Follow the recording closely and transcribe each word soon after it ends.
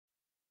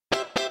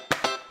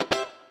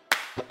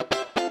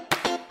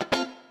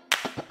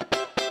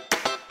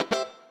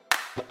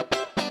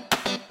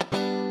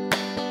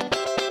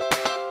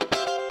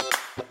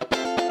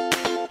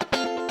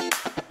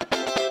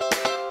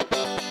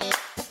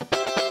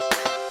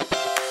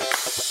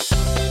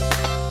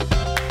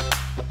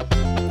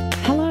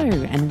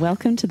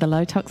welcome to the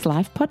Low Tox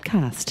Life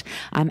podcast.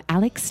 I'm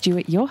Alex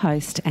Stewart, your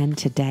host, and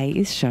today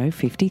is show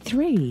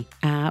 53.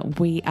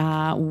 We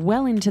are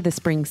well into the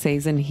spring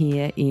season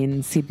here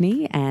in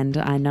Sydney, and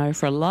I know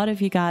for a lot of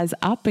you guys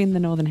up in the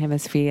Northern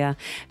Hemisphere,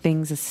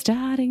 things are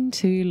starting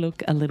to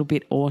look a little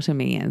bit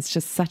autumny. It's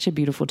just such a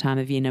beautiful time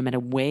of year no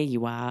matter where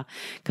you are,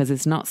 because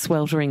it's not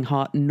sweltering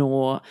hot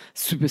nor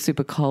super,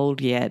 super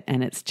cold yet,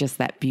 and it's just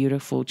that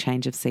beautiful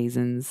change of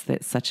seasons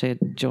that's such a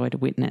joy to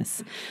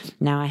witness.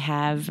 Now, I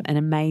have an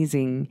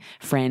amazing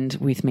friend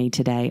with me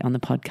today on the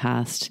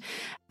podcast.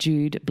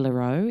 Jude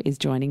Blereau is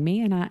joining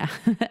me, and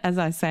as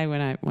I say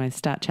when I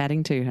start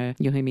chatting to her,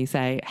 you'll hear me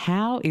say,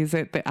 how is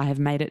it that I have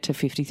made it to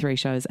 53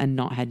 shows and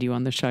not had you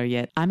on the show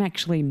yet? I'm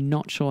actually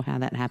not sure how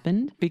that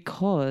happened,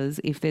 because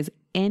if there's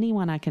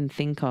anyone I can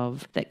think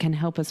of that can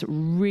help us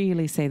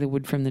really see the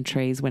wood from the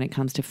trees when it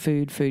comes to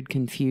food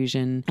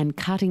confusion, and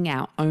cutting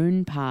our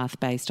own path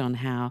based on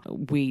how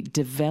we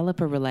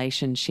develop a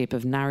relationship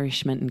of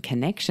nourishment and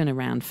connection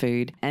around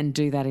food, and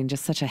do that in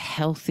just such a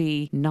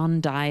healthy,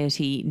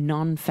 non-diety,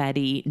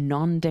 non-fatty,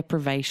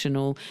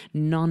 non-deprivational,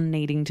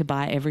 non-needing to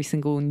buy every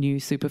single new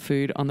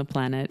superfood on the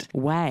planet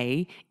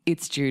way,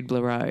 it's Jude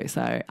Blereau.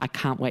 So I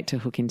can't wait to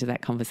hook into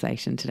that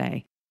conversation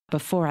today.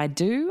 Before I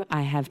do,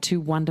 I have two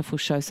wonderful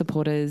show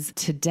supporters.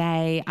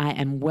 Today, I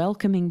am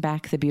welcoming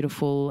back the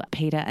beautiful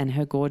Peter and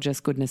her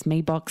gorgeous Goodness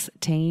Me Box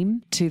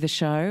team to the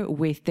show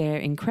with their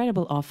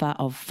incredible offer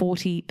of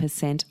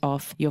 40%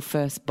 off your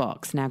first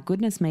box. Now,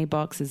 Goodness Me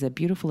Box is a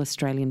beautiful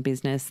Australian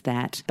business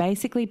that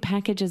basically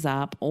packages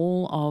up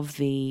all of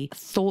the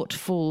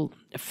thoughtful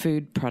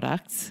food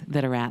products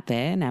that are out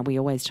there. Now, we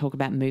always talk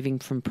about moving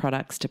from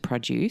products to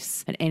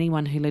produce, and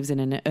anyone who lives in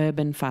an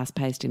urban,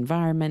 fast-paced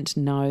environment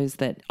knows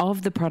that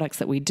of the products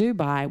that we do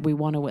buy, we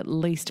want to at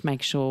least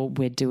make sure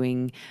we're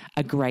doing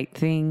a great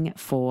thing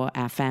for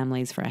our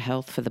families, for our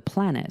health, for the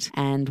planet.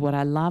 And what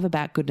I love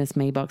about Goodness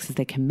Me Box is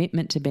their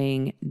commitment to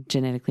being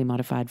genetically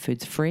modified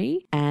foods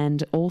free,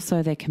 and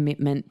also their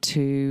commitment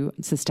to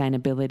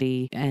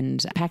sustainability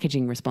and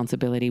packaging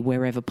responsibility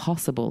wherever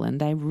possible.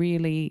 And they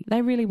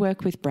really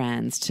work with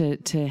brands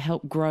to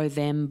help grow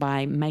them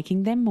by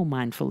making them more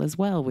mindful as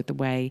well with the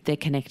way they're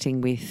connecting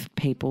with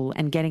people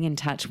and getting in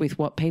touch with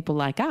what people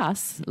like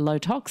us, low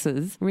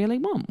toxers, really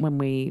want when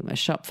we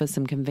shop for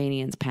some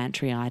convenience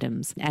pantry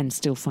items and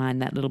still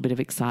find that little bit of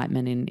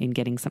excitement in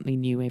getting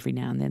something new every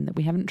now and then that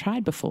we haven't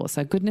tried before.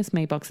 So Goodness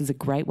Me Box is a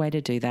great way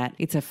to do that.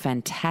 It's a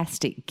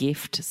fantastic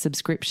gift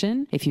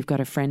subscription. If you've got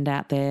a friend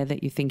out there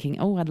that you're thinking,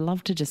 oh, I'd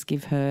love to just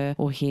give her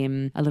or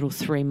him a little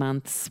 3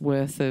 months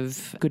worth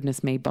of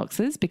Goodness Me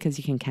boxes, because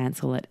you can cancel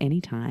at any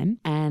time.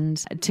 And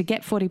to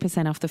get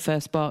 40% off the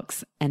first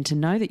box and to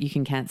know that you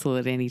can cancel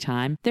at any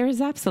time, there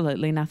is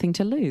absolutely nothing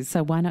to lose.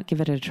 So why not give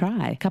it a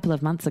try? A couple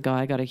of months ago,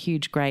 I got a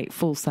huge, great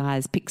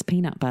full-size Pix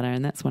peanut butter,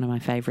 and that's one of my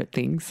favorite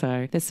things.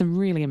 So there's some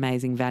really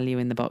amazing value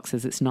in the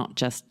boxes. It's not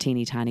just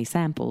teeny tiny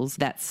samples.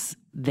 That's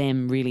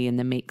them really in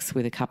the mix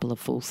with a couple of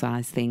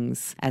full-size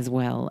things as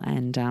well,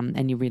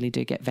 and you really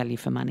do get value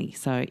for money.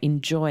 So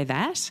enjoy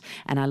that,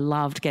 and I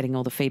loved getting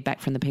all the feedback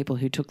from the people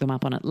who took them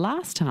up on it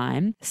last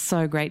time.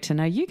 So great to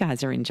know you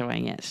guys are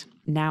enjoying it.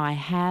 Now I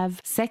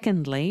have,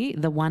 secondly,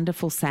 the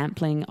wonderful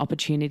sampling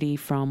opportunity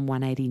from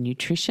 180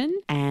 Nutrition,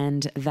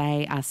 and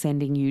they are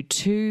sending you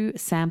 2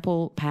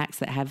 sample packs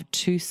that have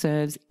 2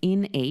 serves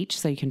in each,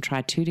 so you can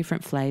try 2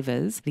 different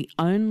flavors. The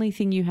only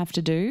thing you have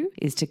to do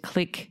is to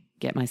click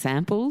Get My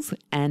Samples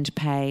and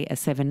pay a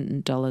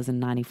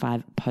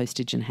 $7.95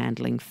 postage and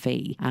handling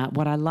fee.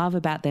 What I love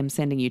about them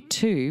sending you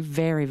 2,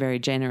 very, very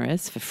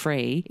generous for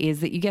free,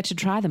 is that you get to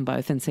try them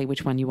both and see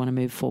which one you want to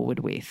move forward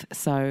with.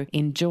 So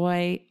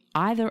enjoy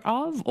either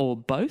of or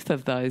both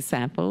of those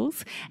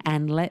samples,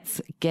 and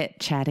let's get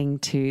chatting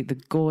to the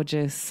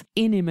gorgeous,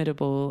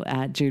 inimitable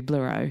Jude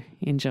Blereau.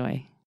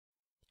 Enjoy.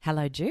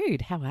 Hello,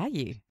 Jude. How are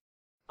you?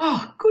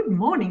 Oh, good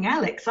morning,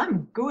 Alex.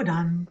 I'm good.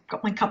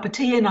 Got my cup of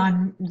tea and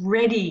I'm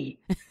ready.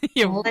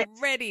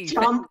 Let's ready.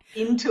 Jump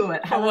into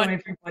it. Hello,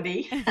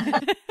 everybody.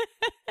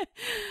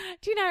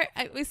 Do you know,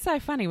 it was so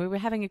funny. We were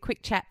having a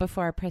quick chat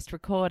before I pressed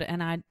record,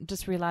 and I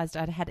just realised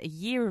I'd had a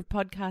year of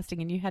podcasting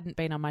and you hadn't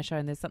been on my show,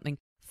 and there's something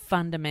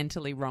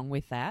fundamentally wrong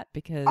with that,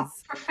 because... Oh,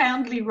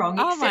 profoundly wrong.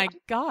 Oh, my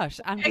gosh.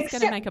 I'm just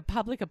going to make a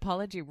public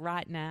apology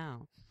right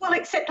now. Well,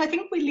 except I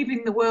think we live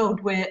in the world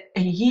where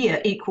a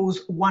year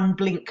equals one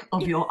blink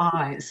of your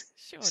eyes.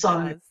 Sure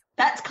so does.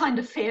 That's kind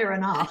of fair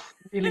enough.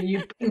 Really,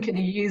 you blink and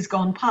a year's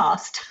gone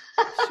past.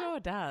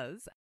 Sure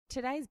does.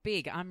 Today's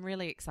big. I'm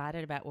really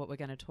excited about what we're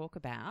going to talk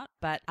about,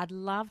 but I'd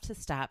love to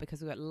start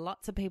because we've got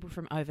lots of people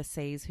from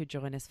overseas who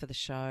join us for the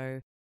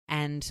show,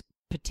 and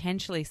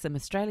potentially some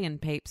Australian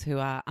peeps who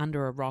are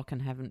under a rock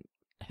and haven't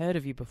heard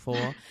of you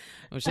before,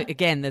 which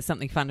again, there's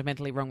something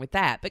fundamentally wrong with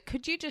that. But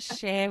could you just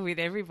share with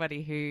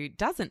everybody who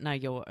doesn't know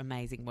your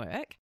amazing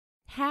work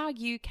how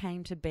you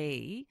came to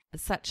be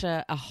such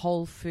a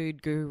whole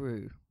food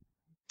guru?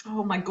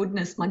 Oh my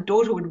goodness, my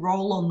daughter would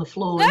roll on the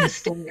floor in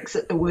hysterics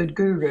at the word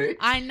guru.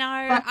 I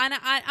know. But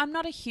I'm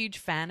not a huge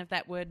fan of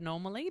that word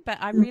normally, but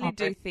I really no,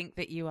 do think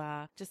that you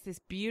are just this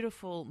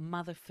beautiful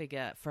mother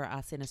figure for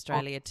us in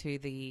Australia to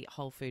the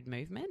whole food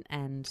movement.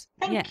 And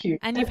thank you.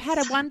 and you've had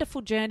a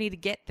wonderful journey to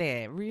get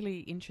there. Really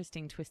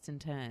interesting twists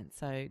and turns.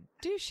 So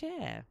do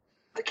share.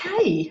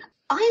 Okay.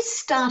 I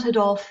started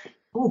off,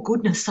 oh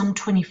goodness, some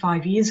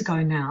 25 years ago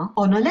now.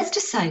 Oh no,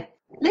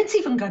 let's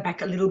even go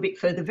back a little bit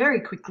further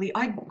very quickly.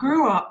 I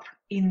grew up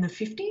in the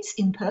 50s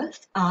in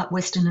Perth,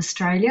 Western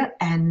Australia,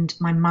 and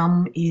my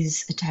mum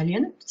is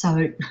Italian,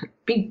 so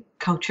big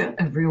culture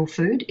of real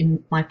food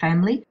in my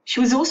family. She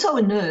was also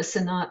a nurse,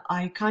 and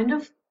I kind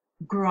of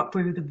grew up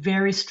with a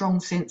very strong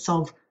sense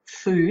of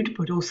food,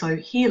 but also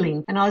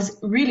healing. And I was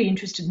really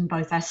interested in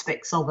both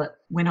aspects of it.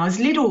 When I was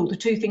little, the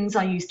two things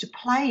I used to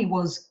play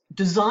was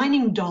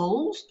designing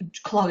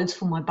clothes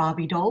for my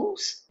Barbie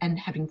dolls and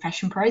having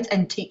fashion parades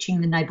and teaching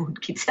the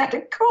neighbourhood kids how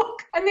to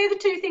cook. And they're the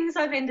two things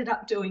I've ended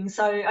up doing.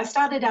 So I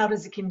started out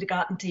as a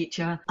kindergarten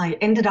teacher. I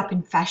ended up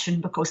in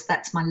fashion because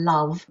that's my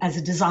love as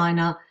a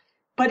designer.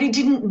 But it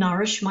didn't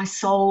nourish my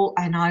soul,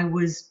 and I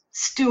was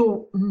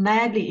still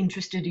madly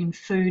interested in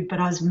food, but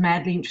I was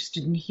madly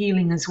interested in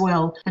healing as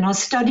well. And I was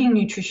studying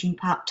nutrition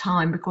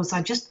part-time because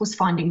I just was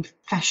finding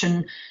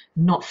fashion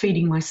not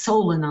feeding my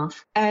soul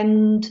enough.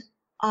 And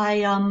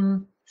I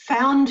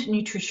found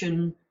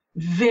nutrition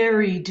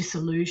very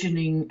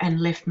disillusioning and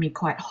left me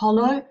quite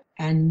hollow.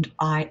 And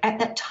at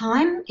that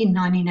time in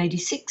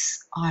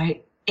 1986,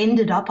 I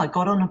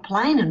got on a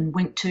plane and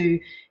went to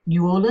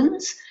New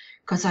Orleans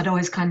because I'd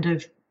always kind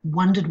of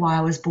wondered why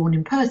I was born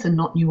in Perth and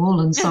not New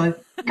Orleans. So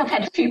I've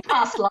had a few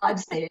past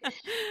lives there.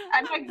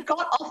 And I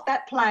got off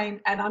that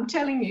plane, and I'm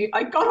telling you,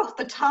 I got off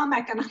the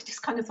tarmac and I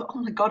just kind of thought, oh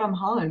my God, I'm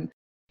home.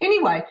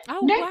 Anyway,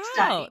 next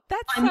day.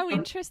 That's so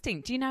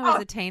interesting. Do you know,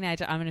 as a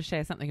teenager, I'm going to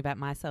share something about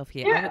myself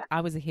here. Yeah.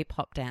 I was a hip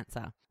hop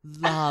dancer.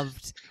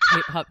 Loved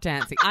hip hop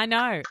dancing. I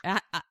know.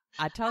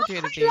 I told you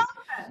it'd be.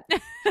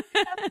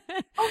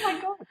 Oh my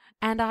God.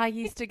 And I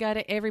used to go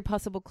to every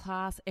possible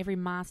class, every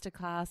master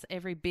class,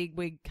 every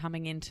bigwig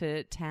coming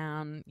into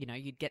town. You know,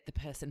 you'd get the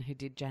person who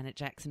did Janet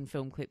Jackson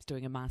film clips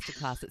doing a master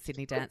class at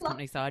Sydney Dance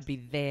Company, so I'd be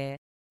there.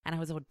 And I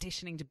was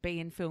auditioning to be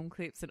in film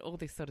clips and all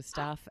this sort of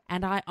stuff.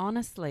 And I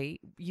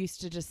honestly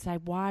used to just say,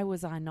 why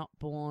was I not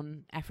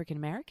born African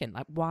American?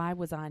 Like, why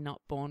was I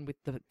not born with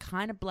the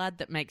kind of blood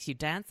that makes you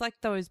dance like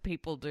those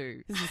people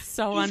do? This is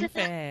so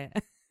unfair.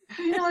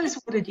 Who knows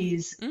what it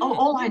is?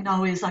 All I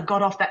know is I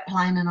got off that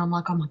plane and I'm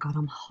like, oh my God,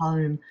 I'm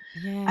home.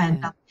 Yeah.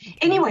 And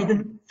anyway,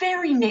 the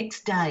very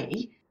next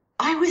day,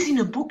 I was in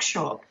a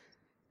bookshop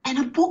and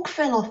a book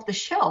fell off the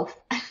shelf,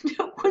 and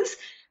it was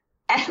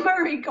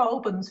Anne-Marie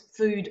Goulburn's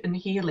Food and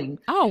Healing.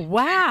 Oh,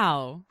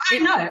 wow. I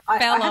know.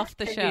 Fell off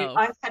the shelf.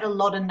 I've had a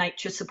lot of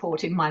nature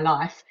support in my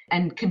life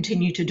and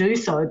continue to do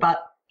so.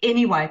 But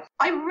anyway,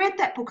 I read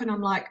that book and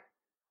I'm like,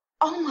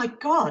 oh my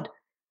God,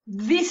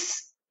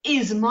 this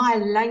is my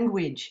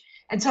language.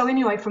 And so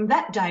anyway, from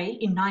that day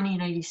in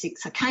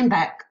 1986, I came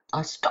back.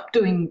 I stopped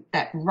doing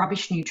that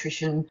rubbish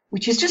nutrition,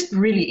 which is just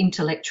really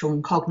intellectual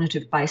and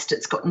cognitive based.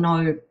 It's got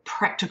no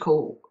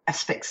practical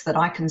aspects that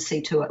I can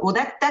see to it. Well,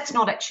 that's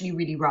not actually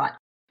really right.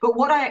 But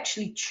what I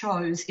actually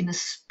chose in a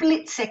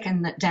split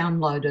second that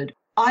downloaded,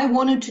 I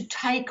wanted to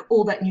take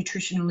all that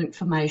nutritional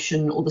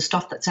information, all the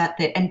stuff that's out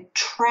there, and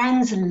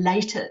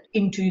translate it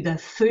into the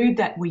food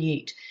that we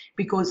eat.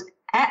 Because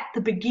at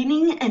the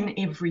beginning and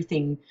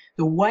everything,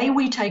 the way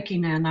we take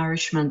in our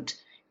nourishment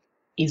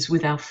is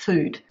with our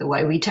food. The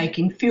way we take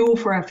in fuel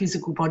for our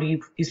physical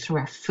body is through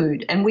our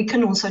food. And we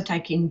can also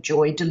take in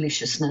joy,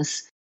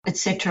 deliciousness,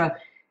 etc.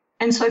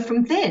 And so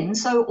from then,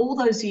 so all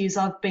those years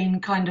I've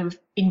been kind of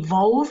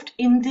involved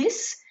in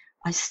this.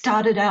 I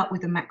started out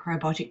with a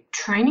macrobiotic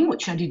training,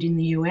 which I did in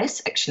the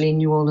US, actually in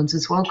New Orleans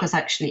as well, because I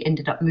actually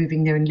ended up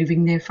moving there and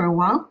living there for a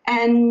while.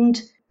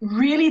 And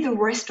really, the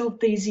rest of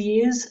these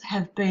years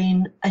have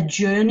been a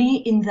journey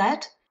in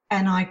that,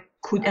 and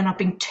I've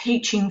been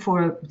teaching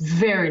for a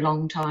very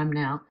long time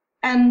now.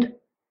 And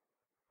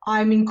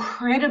I'm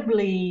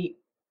incredibly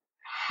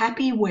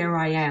happy where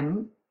I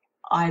am.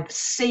 I've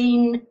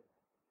seen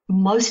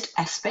most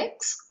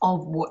aspects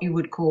of what you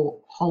would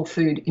call whole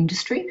food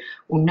industry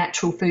or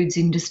natural foods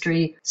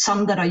industry,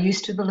 some that I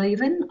used to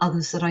believe in,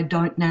 others that I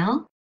don't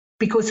now.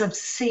 Because I've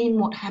seen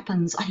what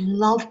happens. I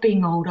love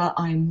being older.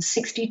 I'm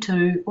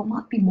 62, or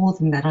might be more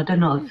than that, I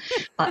don't know.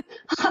 But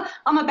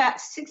I'm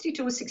about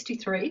 62 or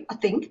 63, I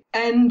think.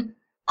 And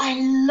I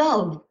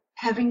love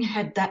having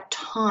had that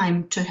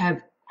time to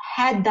have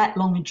had that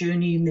long a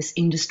journey in this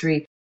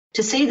industry,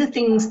 to see the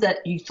things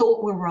that you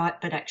thought were right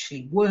but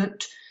actually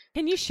weren't.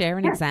 Can you share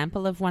an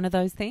example of one of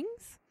those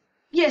things?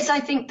 Yes,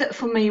 I think that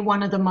for me,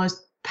 one of the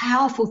most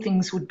powerful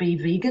things would be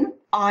vegan.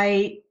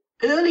 I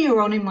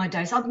earlier on in my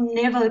days, I've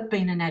never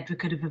been an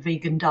advocate of a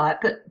vegan diet,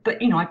 but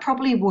I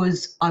probably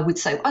was, I would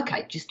say,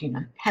 okay, just,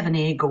 have an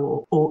egg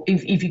or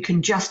if you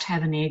can just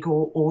have an egg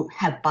or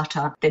have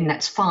butter, then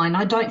that's fine.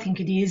 I don't think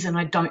it is, and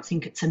I don't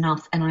think it's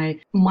enough. And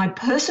my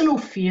personal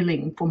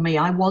feeling for me,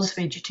 I was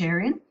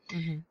vegetarian.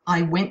 Mm-hmm.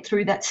 I went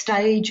through that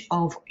stage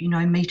of,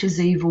 meat is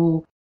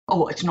evil,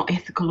 or it's not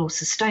ethical or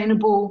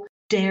sustainable,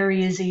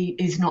 dairy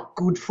is not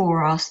good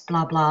for us,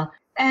 blah, blah.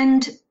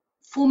 And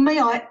for me,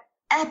 I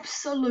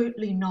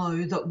absolutely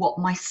know that what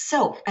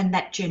myself and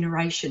that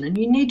generation, and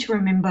you need to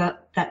remember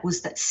that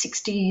was that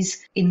 60s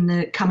in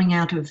the coming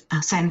out of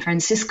San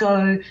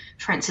Francisco,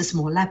 Francis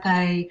Moore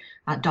Lappe,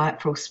 Diet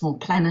for a Small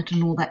Planet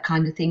and all that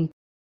kind of thing.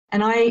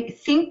 And I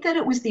think that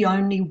it was the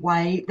only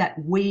way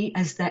that we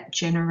as that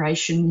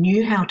generation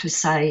knew how to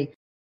say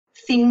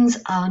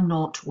things are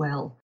not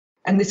well.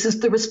 And this is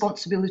the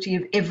responsibility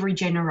of every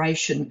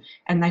generation,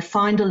 and they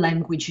find a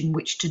language in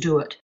which to do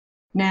it.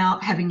 Now,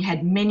 having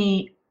had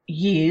many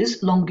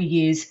years, longer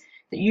years,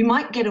 that you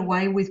might get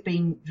away with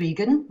being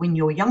vegan when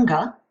you're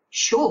younger,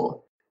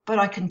 sure. But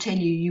I can tell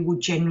you, you will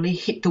generally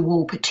hit the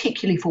wall,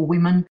 particularly for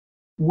women,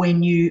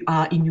 when you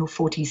are in your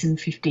 40s and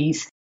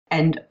 50s.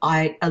 And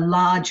a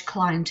large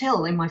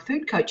clientele in my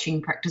food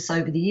coaching practice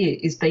over the year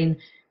has been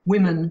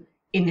women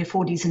in their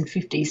 40s and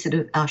 50s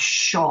that are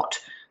shot,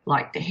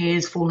 like their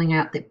hair's falling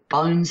out, their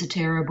bones are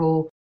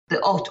terrible,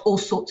 all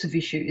sorts of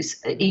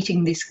issues,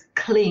 eating this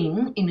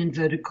clean, in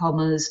inverted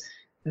commas,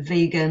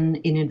 vegan,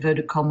 in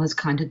inverted commas,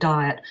 kind of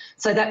diet.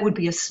 So that would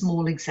be a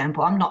small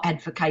example. I'm not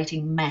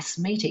advocating mass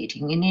meat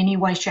eating in any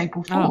way, shape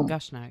or form. Oh,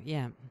 gosh, no,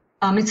 yeah.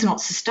 It's not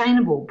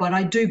sustainable, but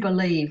I do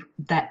believe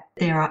that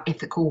there are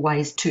ethical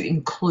ways to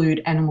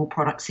include animal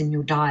products in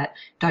your diet.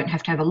 Don't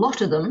have to have a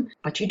lot of them,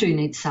 but you do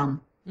need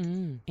some.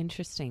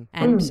 Interesting.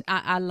 And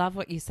I love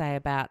what you say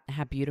about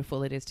how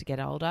beautiful it is to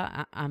get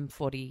older. I'm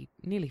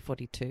nearly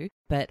 42,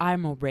 but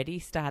I'm already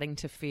starting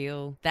to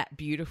feel that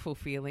beautiful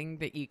feeling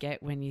that you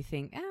get when you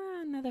think,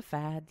 another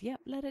fad.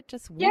 Yep, let it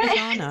just whiz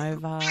on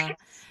over.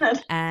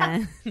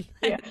 And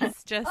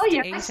let's just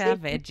eat our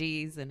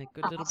veggies and a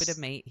good little bit of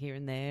meat here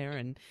and there.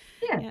 And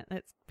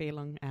let's be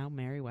along our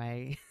merry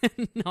way.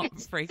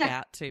 Not freak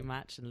out too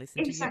much and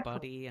listen to your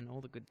body and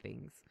all the good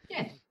things.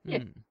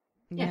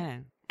 Yeah.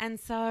 And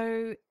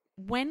so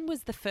when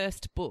was the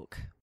first book?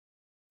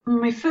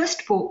 My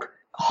first book,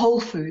 Whole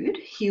Food,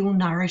 Heal,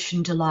 Nourish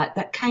and Delight,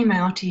 that came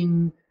out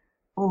in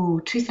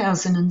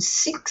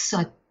 2006,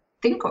 I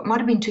think, or it might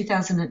have been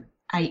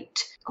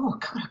 2008. Oh,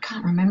 God, I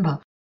can't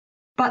remember.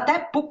 But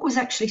that book was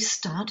actually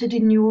started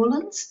in New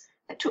Orleans.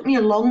 It took me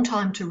a long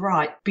time to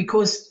write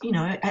because,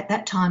 at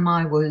that time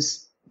I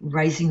was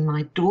raising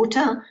my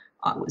daughter,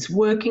 I was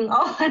working,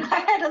 and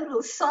I had a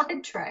little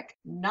sidetrack,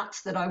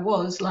 nuts that I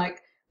was,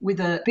 like, with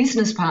a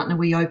business partner,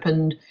 we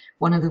opened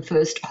one of the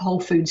first Whole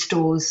Food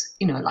stores,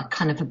 like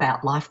kind of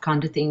about life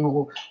kind of thing,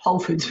 or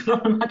Whole Foods,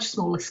 but on a much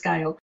smaller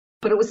scale.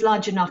 But it was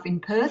large enough in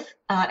Perth,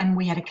 and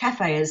we had a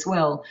cafe as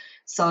well.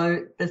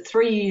 So the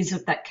 3 years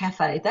of that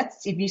cafe,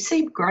 that's, if you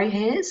see grey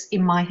hairs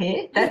in my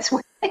hair, that's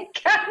where it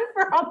came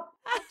from.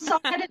 So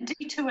I had a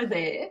detour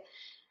there.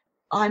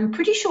 I'm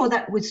pretty sure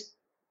that was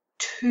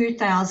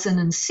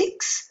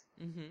 2006.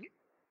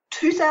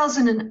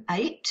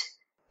 2008.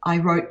 I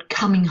wrote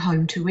Coming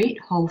Home to Eat,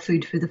 Whole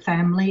Food for the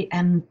Family,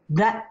 and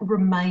that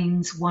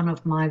remains one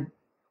of my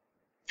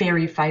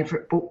very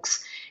favourite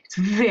books. It's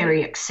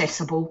very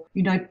accessible,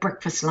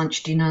 breakfast,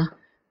 lunch, dinner,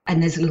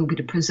 and there's a little bit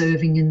of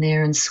preserving in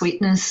there and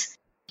sweetness.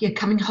 Yeah,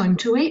 Coming Home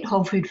to Eat,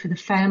 Whole Food for the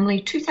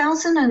Family,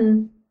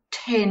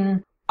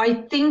 2010. I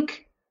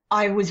think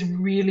I was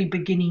really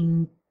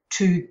beginning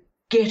to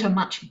get a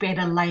much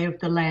better lay of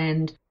the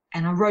land.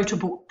 And I wrote a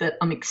book that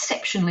I'm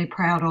exceptionally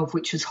proud of,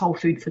 which is Whole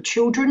Food for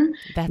Children,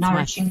 That's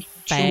Nourishing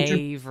my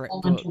Children with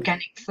Whole and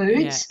Organic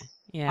Foods.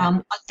 Yeah.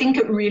 I think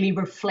it really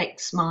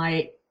reflects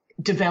my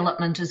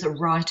development as a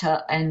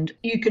writer, and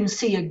you can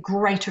see a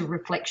greater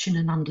reflection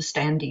and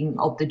understanding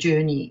of the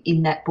journey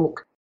in that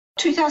book.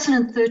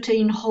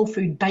 2013, Whole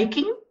Food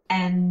Baking,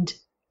 and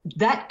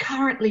that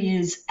currently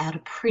is out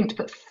of print,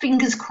 but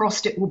fingers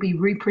crossed it will be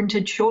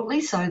reprinted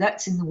shortly, so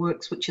that's in the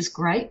works, which is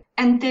great.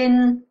 And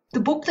then the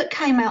book that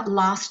came out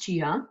last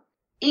year,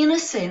 in a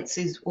sense,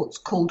 is what's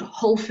called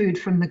Whole Food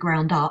from the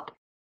Ground Up.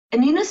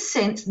 And in a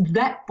sense,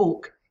 that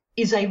book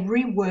is a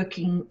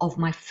reworking of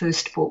my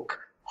first book,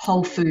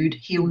 Whole Food,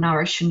 Heal,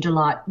 Nourish and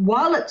Delight.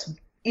 While it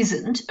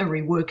isn't a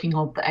reworking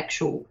of the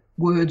actual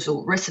words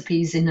or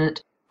recipes in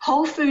it,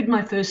 Whole Food,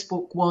 my first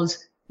book,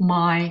 was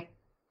my,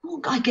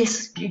 I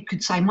guess you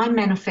could say, my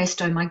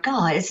manifesto, my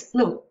guys,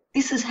 look,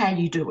 this is how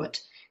you do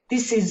it.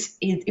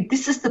 If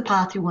this is the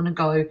path you want to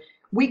go,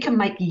 we can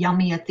make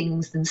yummier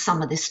things than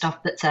some of this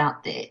stuff that's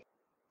out there.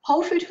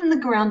 Whole Food from the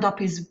Ground Up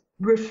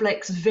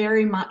reflects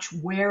very much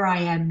where I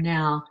am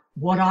now,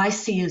 what I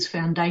see as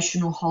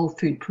foundational whole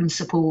food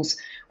principles,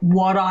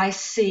 what I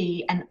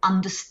see and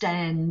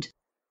understand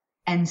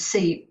and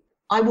see.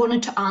 I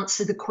wanted to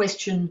answer the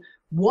question,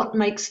 what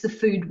makes the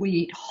food we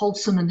eat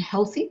wholesome and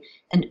healthy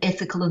and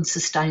ethical and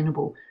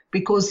sustainable?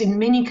 Because in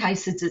many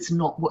cases, it's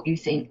not what you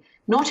think.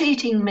 Not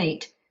eating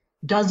meat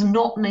does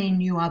not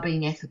mean you are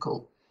being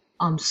ethical.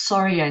 I'm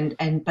sorry,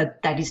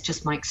 but that is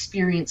just my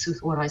experience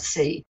with what I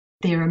see.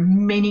 There are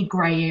many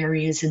grey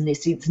areas in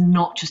this. It's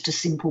not just a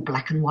simple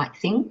black and white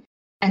thing.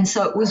 And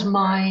so it was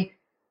my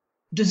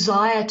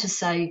desire to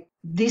say,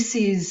 these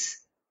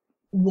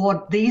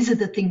are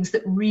the things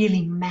that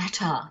really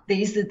matter.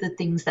 These are the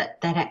things that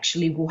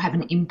actually will have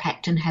an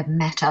impact and have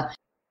matter.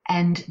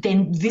 And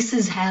then this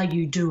is how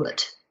you do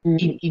it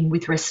in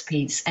with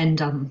recipes. And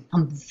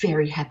I'm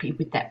very happy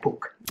with that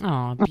book.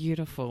 Oh,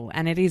 beautiful.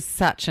 And it is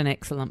such an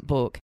excellent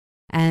book.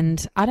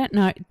 And I don't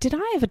know, did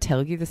I ever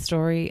tell you the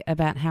story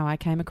about how I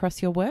came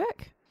across your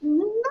work?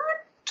 No,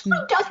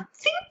 I don't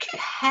think you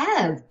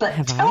have, but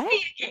tell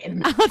me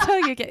again. I'll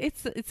tell you again.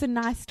 It's a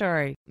nice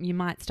story. You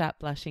might start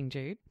blushing,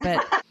 Jude.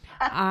 But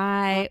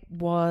I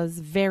was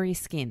very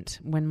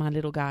skint when my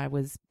little guy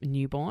was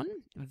newborn,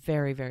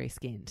 very, very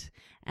skint.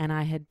 And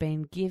I had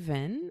been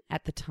given,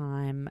 at the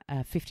time, a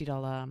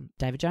 $50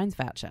 David Jones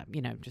voucher,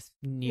 just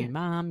new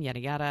mum, yada,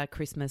 yada,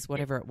 Christmas,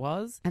 whatever it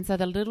was. And so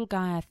the little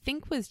guy, I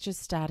think, was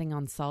just starting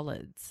on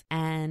solids.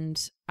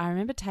 And I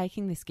remember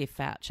taking this gift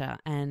voucher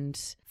and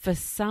for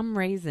some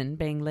reason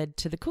being led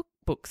to the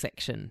cookbook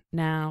section.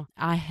 Now,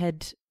 I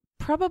had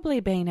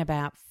probably been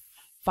about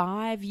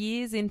 5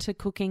 years into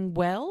cooking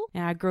well.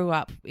 Now, I grew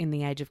up in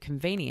the age of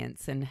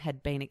convenience and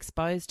had been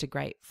exposed to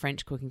great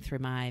French cooking through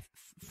my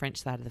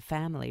French side of the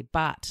family,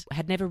 but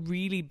had never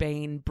really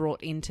been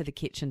brought into the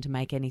kitchen to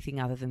make anything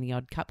other than the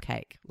odd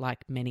cupcake,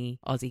 like many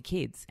Aussie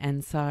kids.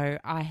 And so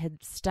I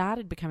had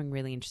started becoming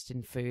really interested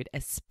in food,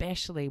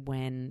 especially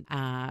when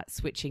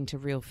switching to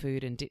real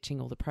food and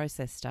ditching all the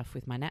processed stuff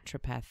with my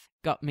naturopath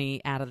got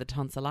me out of the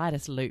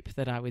tonsillitis loop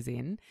that I was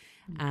in.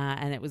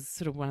 And it was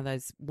sort of one of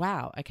those,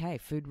 wow, okay,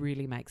 food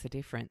really makes a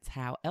difference.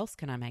 How else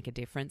can I make a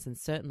difference? And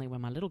certainly when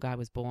my little guy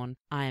was born,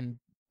 I'm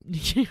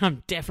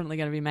definitely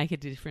going to be making a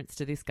difference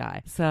to this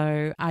guy.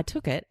 So I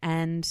took it,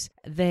 and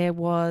there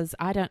was,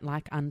 I don't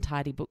like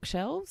untidy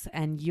bookshelves,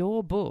 and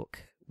your book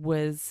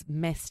was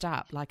messed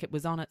up, like it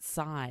was on its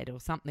side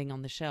or something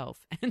on the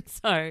shelf. And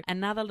so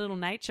another little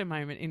nature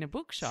moment in a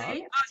bookshop.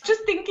 See, I was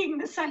just thinking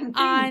the same thing.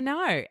 I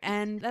know.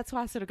 And that's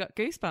why I sort of got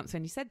goosebumps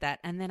when you said that.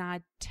 And then I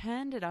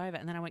turned it over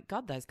and then I went,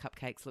 God, those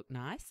cupcakes look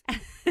nice.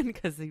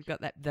 Because you've got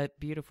the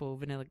beautiful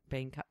vanilla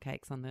bean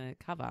cupcakes on the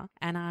cover.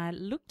 And I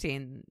looked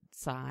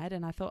inside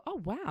and I thought,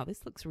 oh, wow,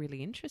 this looks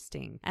really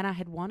interesting. And I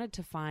had wanted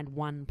to find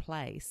one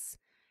place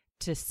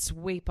to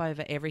sweep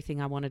over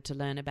everything I wanted to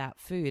learn about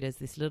food as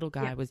this little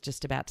guy was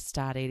just about to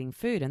start eating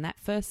food. And that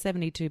first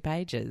 72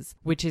 pages,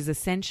 which is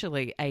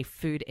essentially a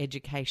food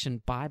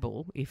education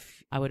Bible,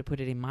 if I were to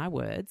put it in my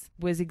words,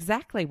 was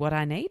exactly what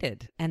I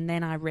needed. And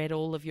then I read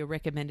all of your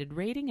recommended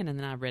reading, and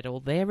then I read all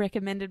their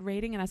recommended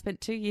reading, and I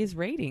spent 2 years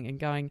reading and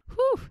going,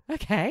 whew,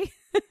 okay.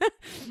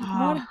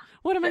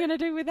 What am I going to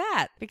do with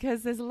that?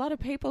 Because there's a lot of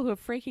people who are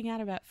freaking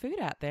out about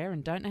food out there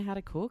and don't know how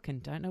to cook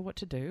and don't know what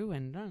to do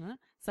and don't know.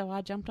 So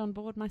I jumped on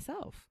board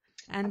myself.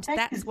 And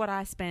that's what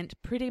I spent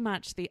pretty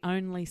much the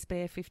only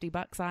spare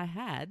 $50 I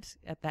had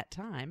at that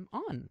time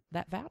on,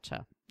 that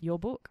voucher, your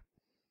book.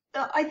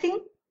 I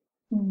think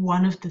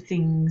one of the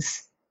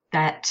things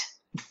that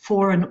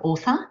for an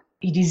author,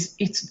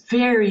 it's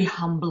very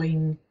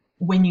humbling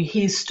when you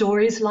hear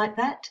stories like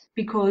that,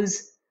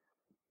 because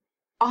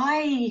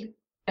I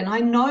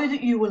know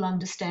that you will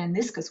understand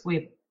this because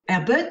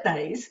our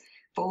birthdays,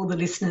 for all the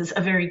listeners,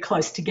 are very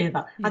close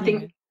together. Yeah. I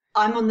think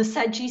I'm on the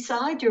Sagittarius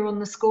side, you're on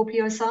the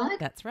Scorpio side.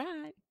 That's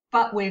right.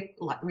 But we're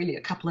like really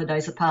a couple of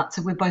days apart,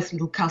 so we're both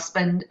little cusp.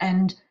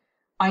 And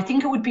I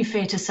think it would be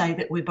fair to say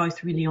that we're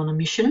both really on a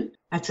mission.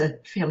 That's a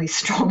fairly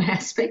strong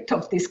aspect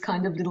of this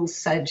kind of little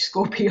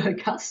Sag-Scorpio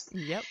cusp.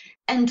 Yep.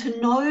 And to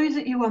know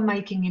that you are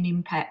making an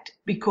impact,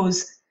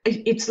 because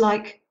it's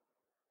like,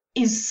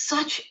 is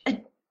such a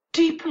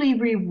deeply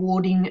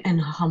rewarding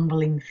and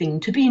humbling thing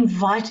to be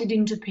invited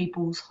into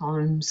people's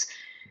homes,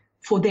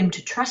 for them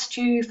to trust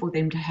you, for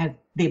them to have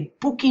their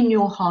book in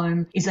your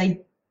home, is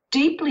a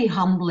deeply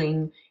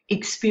humbling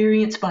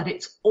experience, but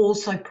it's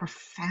also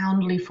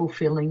profoundly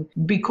fulfilling,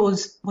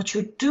 because what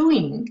you're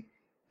doing,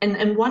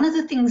 and one of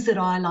the things that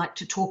I like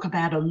to talk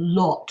about a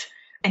lot,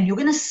 and you're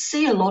going to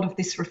see a lot of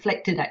this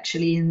reflected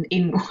actually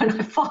in when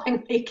I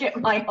finally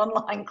get my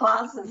online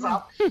classes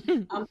up,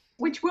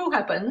 which will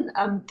happen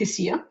this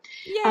year.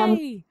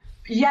 Yay!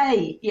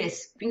 Yay,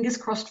 yes, fingers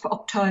crossed for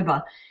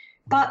October.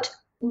 But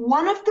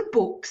one of the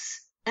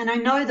books, and I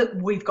know that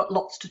we've got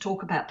lots to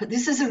talk about, but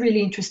this is a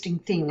really interesting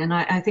thing, and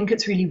I think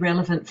it's really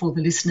relevant for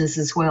the listeners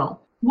as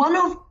well. One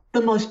of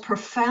the most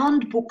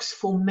profound books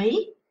for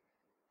me,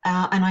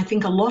 and I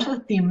think a lot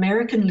of the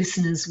American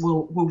listeners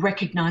will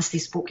recognise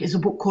this book, is a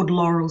book called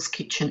Laurel's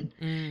Kitchen.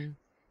 Mm.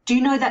 Do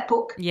you know that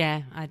book?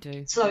 Yeah, I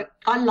do. So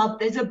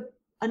there's an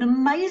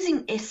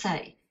amazing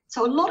essay.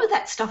 So a lot of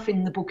that stuff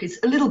in the book is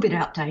a little bit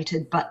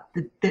outdated, but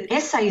the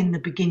essay in the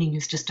beginning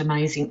is just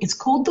amazing. It's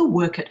called The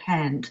Work at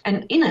Hand.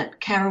 And in it,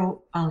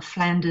 Carol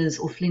Flinders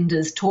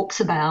talks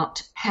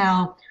about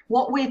how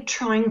what we're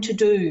trying to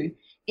do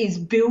is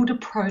build a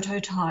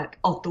prototype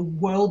of the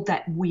world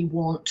that we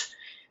want.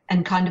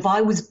 And kind of I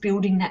was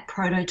building that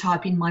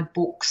prototype in my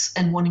books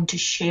and wanting to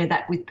share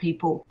that with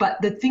people.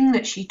 But the thing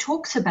that she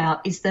talks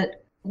about is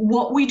that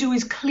what we do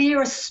is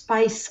clear a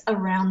space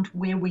around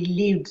where we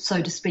live,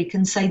 so to speak,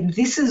 and say,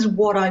 this is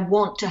what I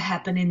want to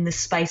happen in the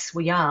space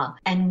we are.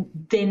 And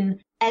then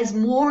as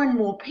more and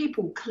more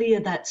people clear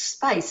that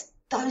space,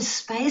 those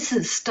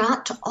spaces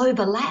start to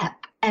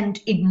overlap. And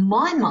in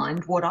my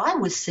mind, what I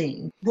was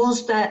seeing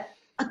was that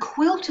a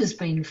quilt has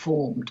been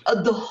formed.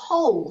 The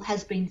whole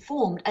has been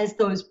formed as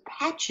those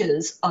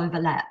patches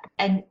overlap.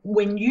 And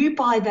when you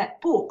buy that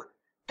book,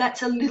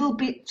 that's a little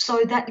bit,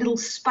 so that little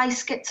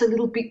space gets a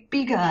little bit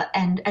bigger,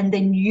 and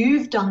then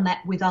you've done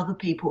that with other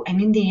people.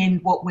 And in the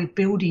end, what we're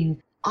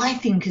building, I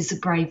think, is a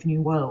brave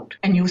new world.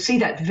 And you'll see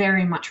that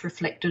very much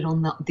reflected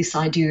on this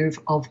idea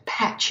of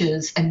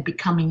patches and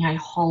becoming a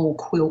whole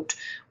quilt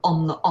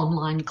on the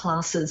online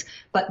classes.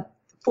 But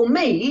for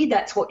me,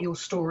 that's what your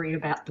story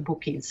about the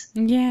book is.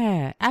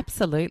 Yeah,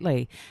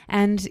 absolutely.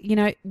 And, you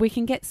know, we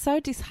can get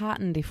so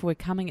disheartened if we're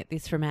coming at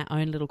this from our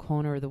own little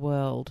corner of the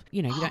world.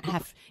 You know, you don't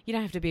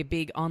have to be a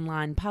big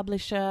online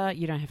publisher.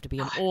 You don't have to be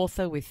an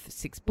author with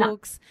 6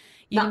 books.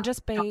 You can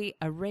just be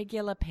a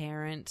regular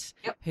parent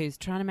who's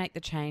trying to make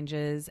the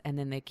changes, and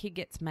then their kid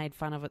gets made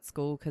fun of at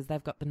school because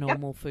they've got the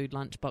normal food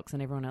lunchbox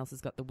and everyone else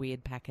has got the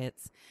weird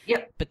packets.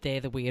 But they're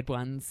the weird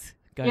ones.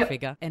 Go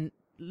figure. And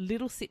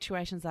little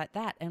situations like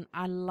that. And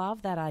I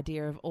love that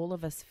idea of all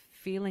of us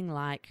feeling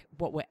like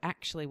what we're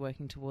actually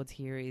working towards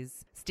here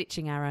is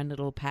stitching our own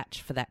little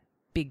patch for that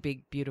big,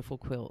 big, beautiful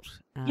quilt.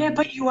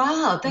 But you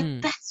are.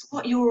 That's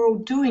what you're all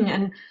doing.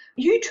 And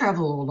you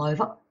travel all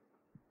over.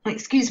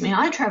 Excuse me,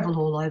 I travel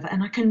all over.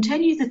 And I can tell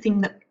you the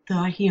thing that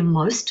I hear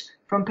most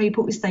from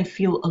people is they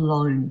feel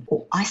alone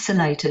or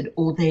isolated,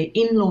 or their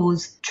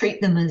in-laws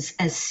treat them as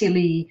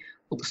silly,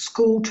 or the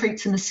school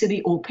treats them as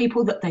silly, or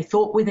people that they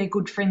thought were their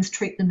good friends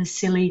treat them as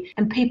silly,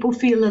 and people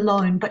feel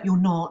alone, but you're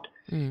not.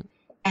 And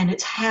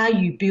it's how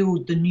you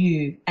build the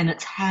new, and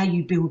it's how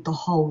you build the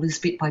whole is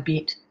bit by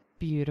bit.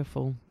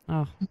 Beautiful.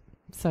 Oh,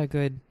 so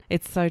good.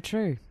 It's so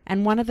true.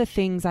 And one of the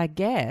things, I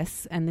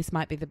guess, and this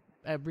might be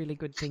a really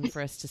good thing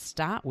for us to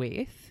start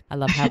with. I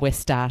love how we're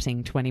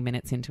starting 20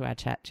 minutes into our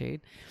chat, Jude.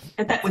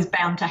 And that was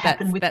bound to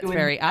happen with you. That's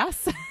very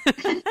us.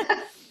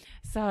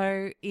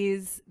 So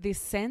is this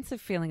sense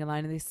of feeling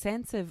alone, and this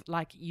sense of,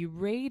 like, you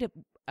read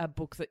a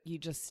book that you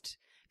just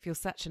feel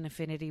such an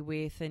affinity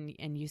with,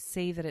 and you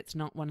see that it's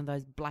not one of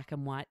those black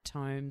and white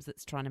tomes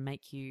that's trying to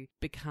make you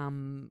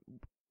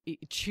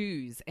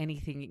choose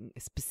anything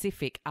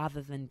specific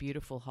other than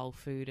beautiful whole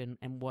food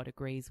and what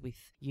agrees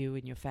with you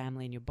and your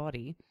family and your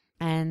body.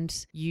 And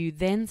you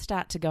then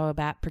start to go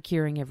about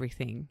procuring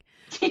everything.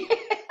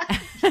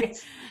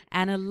 Yes.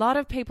 And a lot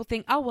of people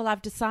think, oh, well,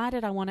 I've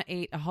decided I want to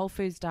eat a whole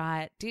foods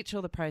diet, ditch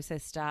all the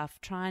processed stuff,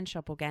 try and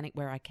shop organic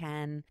where I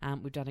can.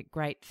 We've done a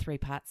great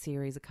 3-part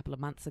series a couple of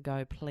months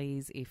ago.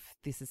 Please, if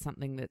this is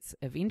something that's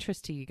of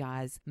interest to you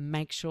guys,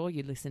 make sure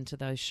you listen to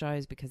those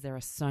shows, because there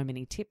are so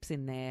many tips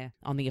in there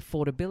on the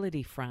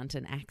affordability front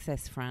and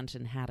access front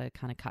and how to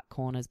kind of cut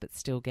corners but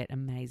still get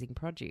amazing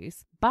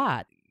produce.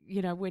 But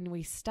you know, when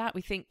we start,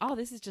 we think, oh,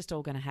 this is just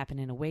all going to happen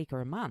in a week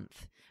or a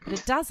month. But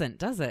it doesn't,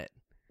 does it?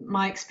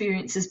 My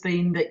experience has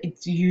been that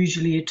it's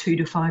usually a 2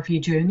 to 5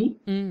 year journey.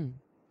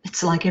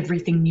 It's like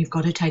everything, you've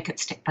got to take it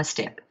step by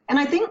step. And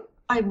I think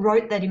I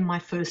wrote that in my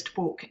first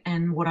book.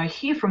 And what I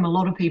hear from a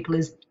lot of people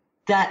is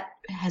that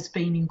has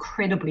been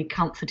incredibly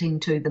comforting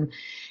to them.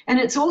 And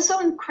it's also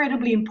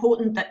incredibly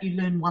important that you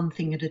learn one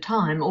thing at a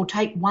time, or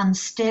take one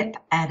step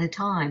at a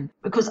time,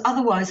 because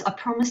otherwise, I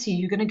promise you,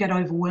 you're going to get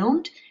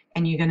overwhelmed.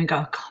 And you're going to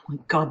go, oh, my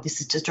God,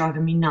 this is just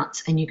driving me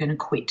nuts, and you're going to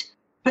quit.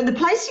 But the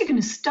place you're going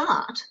to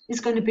start is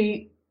going to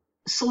be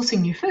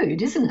sourcing your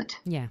food, isn't it?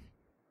 Yeah.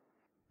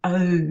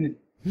 Oh,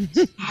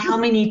 how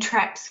many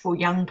traps for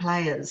young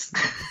players.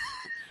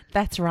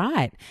 That's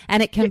right.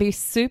 And it can be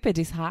super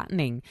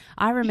disheartening.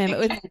 I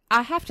remember,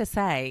 I have to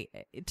say,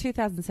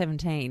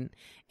 2017,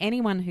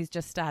 anyone who's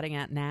just starting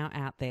out now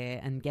out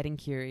there and getting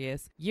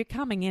curious, you're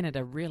coming in at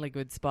a really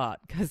good spot,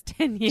 because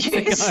 10 years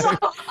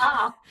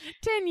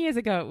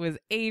ago it was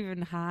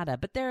even harder.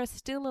 But there are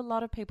still a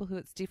lot of people who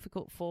it's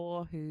difficult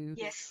for, who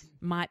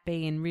might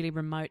be in really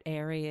remote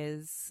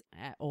areas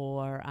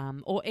or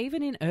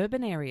even in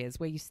urban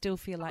areas where you still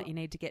feel like you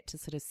need to get to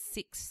sort of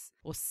 6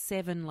 or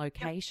 7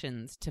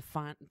 locations to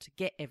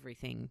get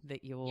everything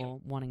that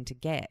you're wanting to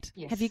get.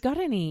 Have you got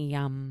any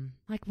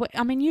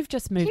you've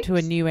just moved to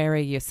a new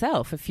area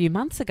yourself a few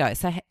months ago.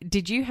 So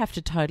did you have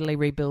to totally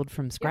rebuild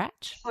from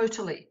scratch?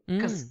 Totally,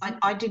 because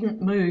I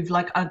didn't move.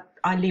 Like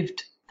I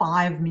lived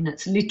 5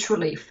 minutes,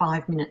 literally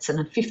 5 minutes, and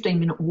a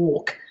 15-minute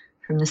walk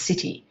from the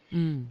city.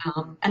 And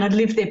I'd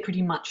lived there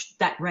pretty much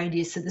that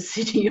radius of the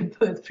city of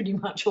Perth pretty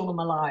much all of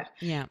my life.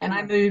 Yeah. And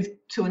I moved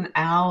to an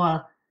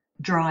hour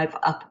drive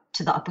up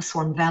to the Upper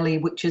Swan Valley,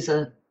 which is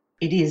a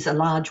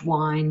large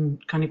wine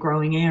kind of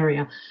growing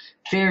area,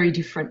 very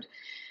different.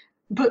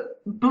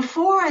 But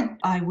before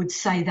I would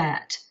say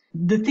that,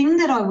 the thing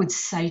that I would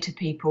say to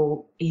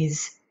people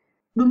is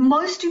the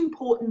most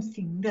important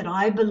thing that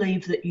I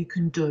believe that you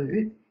can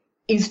do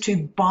is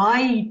to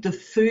buy the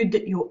food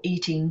that you're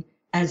eating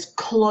as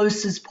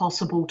close as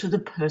possible to the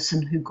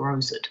person who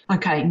grows it.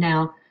 Okay,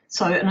 now,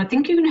 and I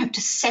think you're going to have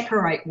to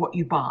separate what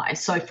you buy.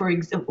 So, for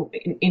example,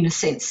 in a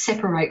sense,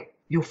 separate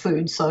your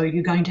food. So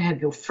you're going to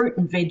have your fruit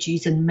and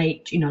veggies and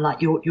meat, like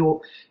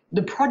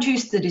the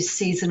produce that is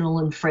seasonal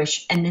and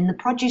fresh, and then the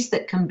produce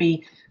that can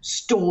be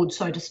stored,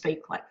 so to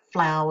speak, like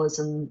flowers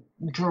and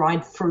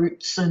dried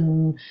fruits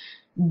and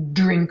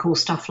drink or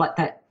stuff like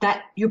that.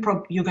 That you're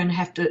going to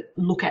have to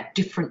look at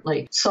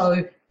differently.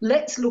 So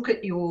let's look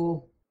at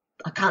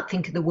I can't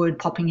think of the word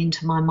popping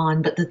into my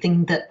mind, but the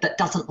thing that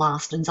doesn't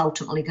last and is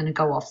ultimately going to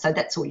go off. So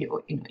that's all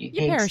your eggs.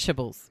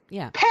 Perishables.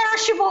 Yeah.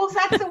 Perishables,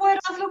 that's the word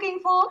I was looking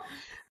for.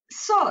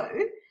 So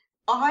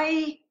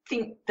I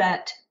think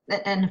that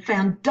a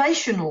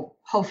foundational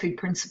whole food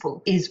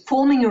principle is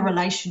forming a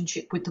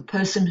relationship with the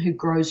person who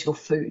grows your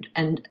food.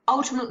 And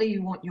ultimately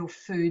you want your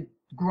food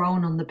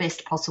grown on the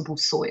best possible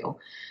soil.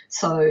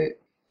 So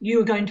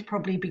you're going to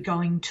probably be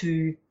going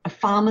to a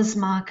farmer's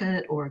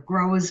market or a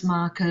grower's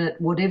market,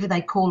 whatever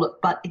they call it.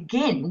 But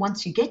again,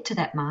 once you get to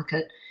that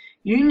market,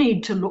 you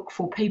need to look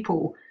for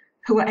people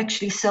who are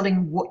actually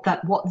selling what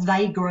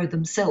they grow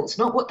themselves,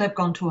 not what they've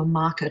gone to a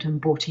market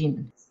and bought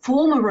in.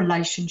 Form a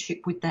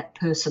relationship with that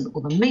person,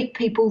 or the meat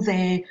people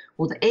there,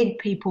 or the egg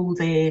people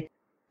there.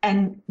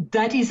 And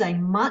that is a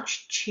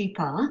much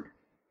cheaper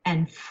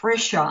and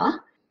fresher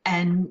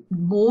and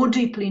more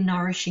deeply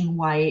nourishing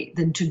way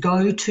than to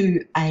go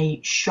to a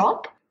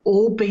shop,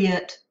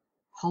 albeit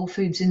Whole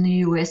Foods in the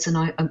US,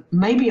 and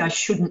maybe I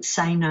shouldn't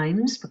say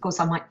names because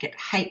I might get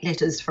hate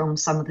letters from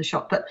some of the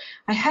shop, but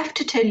I have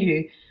to tell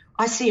you,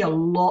 I see a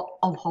lot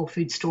of Whole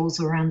Food stores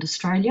around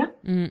Australia.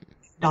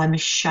 I'm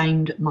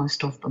ashamed at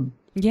most of them.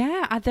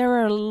 Yeah, there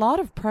are a lot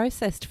of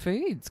processed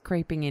foods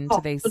creeping into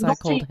these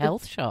so-called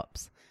health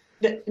shops.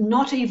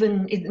 Not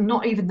even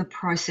the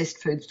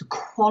processed foods. The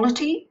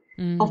quality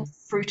of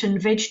fruit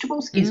and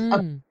vegetables is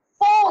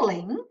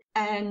appalling,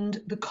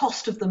 and the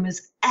cost of them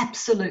is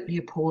absolutely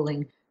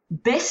appalling.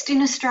 Best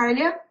in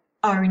Australia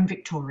are in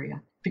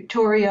Victoria.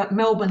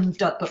 Melbourne,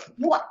 but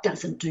what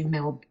doesn't do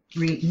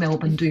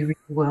Melbourne do really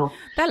well?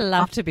 They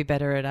love to be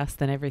better at us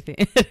than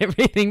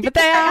everything, but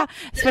they are,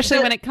 especially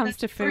when it comes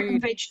to food. Fruit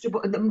and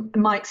vegetable.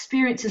 My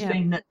experience has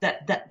been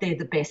that they're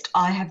the best.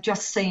 I have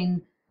just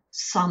seen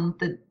some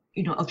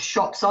of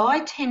shops. So I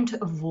tend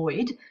to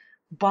avoid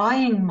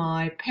buying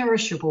my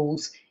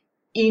perishables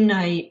in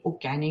a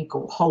organic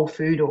or whole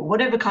food or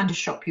whatever kind of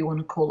shop you want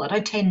to call it. I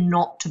tend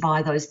not to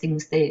buy those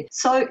things there.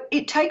 So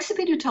it takes a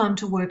bit of time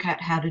to work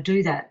out how to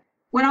do that.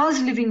 When I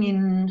was living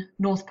in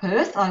North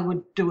Perth, I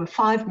would do a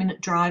 5-minute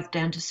drive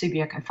down to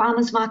Subiaco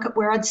Farmers Market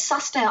where I'd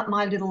sussed out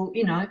my little,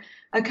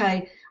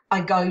 okay,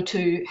 I go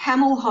to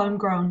Hamel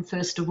Homegrown,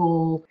 first of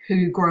all,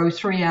 who grow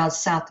 3 hours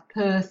south of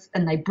Perth,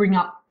 and they bring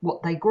up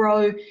what they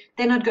grow.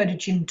 Then I'd go to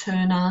Jim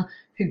Turner,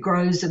 who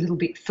grows a little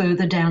bit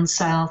further down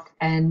south,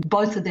 and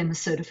both of them are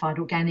certified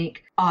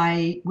organic.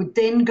 I would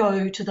then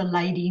go to the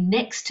lady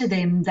next to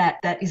them that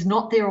is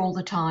not there all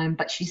the time,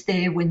 but she's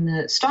there when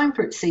the stone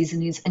fruit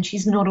season is, and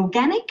she's not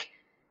organic,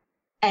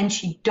 and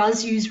she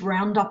does use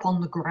Roundup on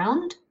the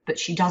ground, but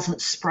she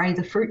doesn't spray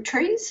the fruit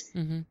trees.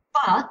 Mm-hmm.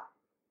 But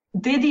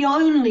they're the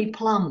only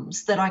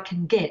plums that I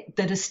can get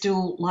that are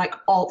still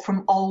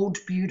from old,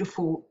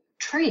 beautiful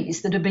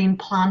trees that have been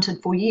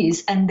planted for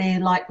years, and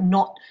they're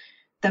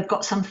they've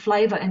got some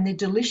flavour and they're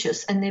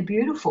delicious and they're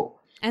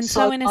beautiful. And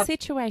so in a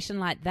situation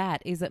like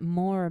that, is it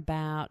more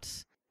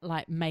about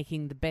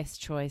making the best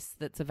choice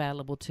that's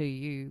available to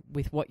you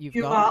with what you've got?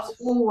 You are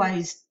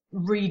always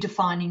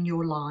redefining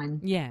your line.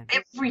 Yeah.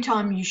 Every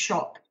time you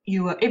shop,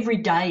 every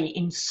day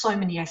in so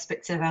many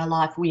aspects of our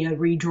life, we are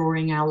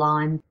redrawing our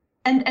line.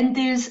 And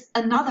there's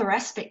another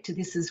aspect to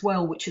this as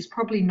well, which is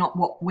probably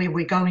not where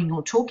we're going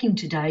or talking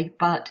today,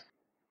 but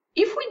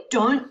if we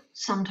don't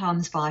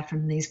sometimes buy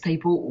from these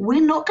people,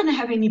 we're not going to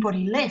have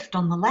anybody left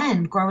on the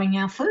land growing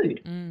our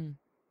food.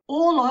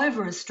 All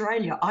over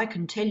Australia, I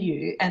can tell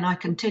you, and I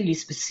can tell you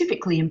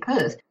specifically in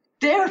Perth,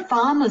 there are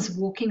farmers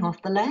walking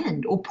off the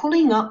land or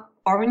pulling up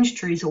orange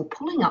trees or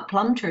pulling up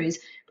plum trees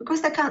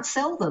because they can't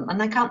sell them and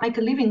they can't make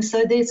a living,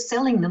 so they're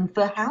selling them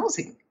for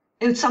housing.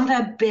 It's some of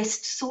our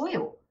best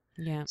soil.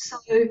 Yeah. So,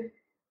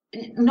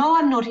 no,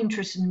 I'm not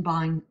interested in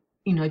buying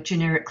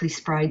generically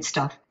sprayed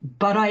stuff,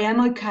 but I am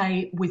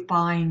okay with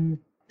buying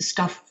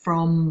stuff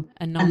from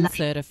a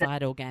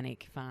non-certified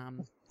organic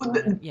farm. And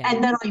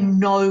that I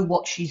know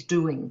what she's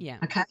doing. Yeah.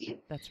 Okay.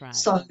 That's right.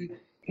 So,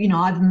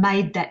 I've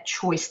made that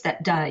choice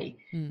that day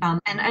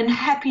and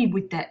happy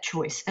with that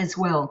choice as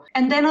well.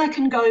 And then I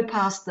can go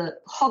past the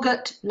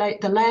hogget,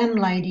 the lamb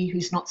lady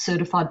who's not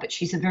certified, but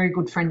she's a very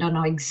good friend. I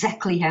know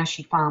exactly how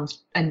she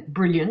farms and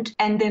brilliant.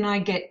 And then I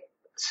get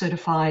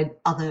certified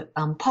other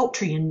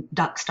poultry and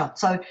duck stuff.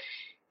 So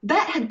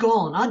that had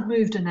gone. I'd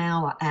moved an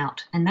hour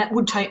out, and that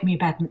would take me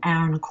about an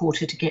hour and a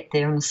quarter to get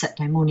there on a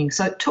Saturday morning.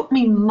 So it took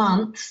me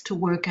months to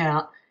work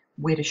out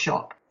where to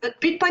shop.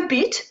 But bit by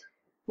bit,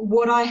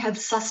 what I have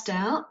sussed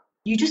out,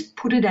 you just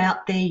put it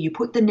out there, you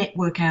put the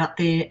network out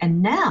there,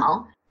 and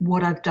now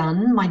what I've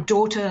done, my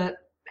daughter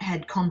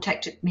had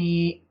contacted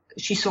me.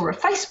 she saw a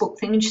Facebook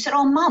thing and she said,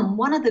 oh, Mum,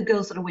 one of the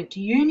girls that I went to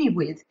uni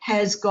with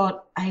has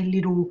got a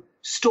little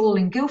stall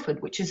in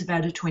Guildford, which is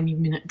about a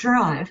 20-minute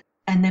drive.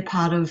 And they're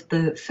part of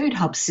the Food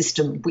Hub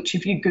system, which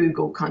if you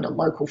Google kind of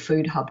local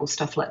food hub or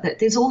stuff like that,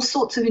 there's all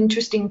sorts of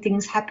interesting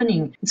things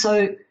happening.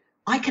 So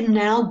I can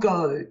now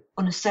go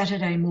on a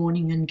Saturday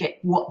morning and get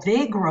what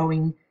they're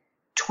growing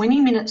 20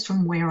 minutes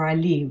from where I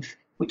live,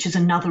 which is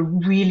another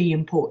really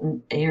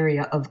important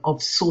area of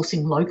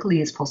sourcing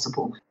locally as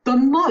possible. The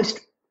most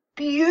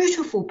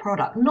beautiful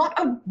product, not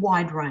a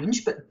wide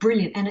range, but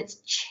brilliant, and it's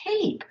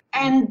cheap.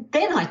 And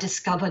then I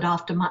discovered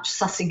after much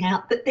sussing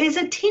out that there's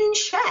a tin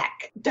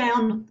shack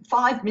down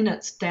 5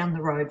 minutes down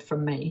the road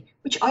from me,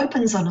 which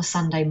opens on a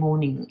Sunday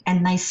morning,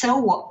 and they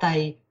sell what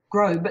they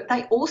grow, but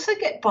they also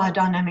get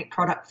biodynamic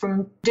product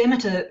from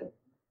Demeter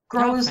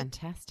growers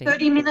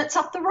 30 minutes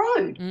up the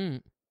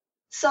road.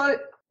 So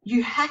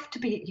you have to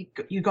be,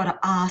 you got to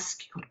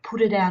ask, you've got to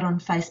put it out on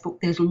Facebook.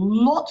 There's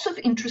lots of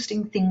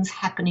interesting things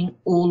happening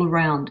all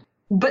around.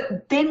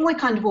 But then we're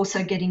kind of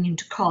also getting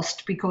into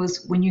cost,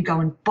 because when you go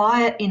and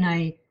buy it in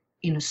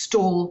a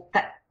store,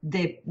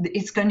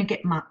 it's going to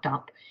get marked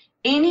up.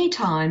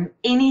 Anytime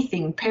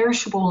anything,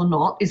 perishable or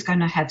not, is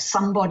going to have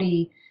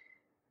somebody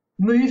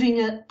moving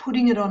it,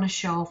 putting it on a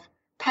shelf,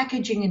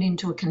 packaging it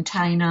into a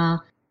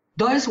container.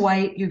 Those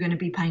way you're going to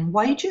be paying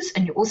wages,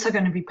 and you're also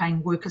going to be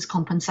paying workers'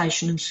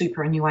 compensation and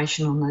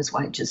superannuation on those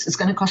wages. It's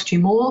going to cost you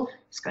more.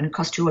 It's going to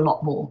cost you a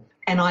lot more.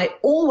 And I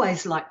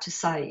always like to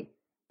say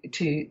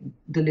to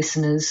the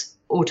listeners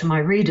or to my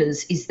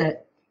readers is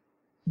that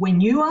when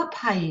you are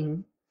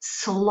paying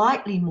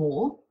slightly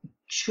more,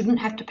 shouldn't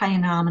have to pay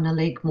an arm and a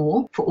leg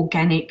more for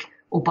organic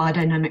or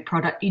biodynamic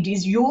product. It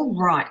is your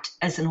right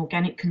as an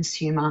organic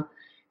consumer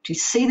to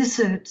see the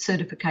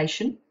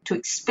certification, to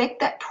expect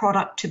that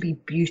product to be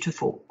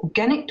beautiful.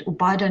 Organic or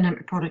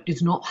biodynamic product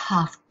is not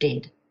half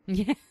dead.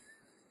 Yeah.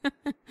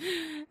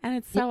 And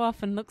it so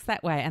often looks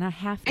that way. And I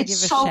have to give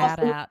a shout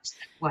out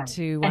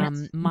to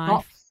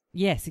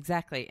yes,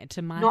 exactly,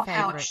 to my not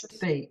favourite. How it should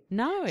be.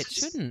 No, it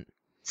shouldn't.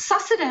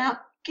 Suss it out,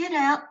 get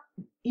out.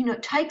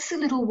 It takes a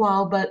little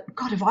while, but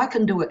God, if I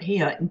can do it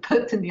here in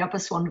Perth in the Upper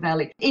Swan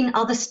Valley. In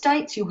other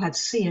states, you'll have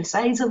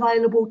CSAs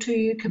available to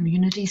you,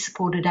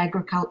 community-supported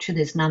agriculture.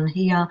 There's none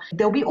here.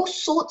 There'll be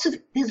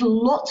there's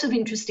lots of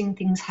interesting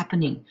things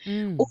happening.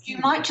 Or you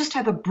might just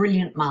have a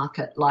brilliant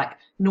market like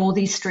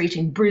Northeast Street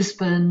in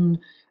Brisbane.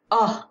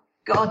 Oh,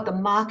 God, the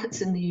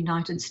markets in the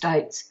United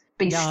States.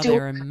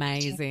 They're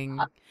amazing.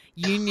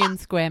 Union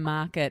Square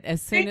Market.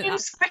 Union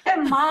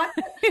Square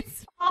Market.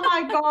 Oh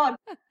my God,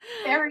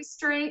 Berry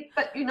Street.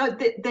 But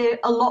they're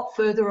a lot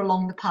further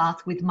along the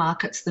path with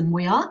markets than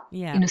we are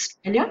in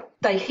Australia.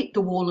 They hit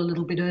the wall a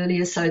little bit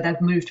earlier, so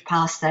they've moved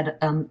past that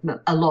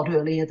a lot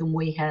earlier than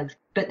we have.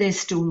 But there's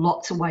still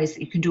lots of ways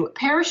that you can do it.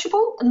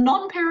 Perishable and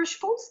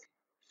non-perishables.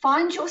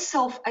 Find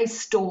yourself a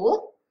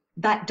store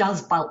that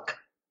does bulk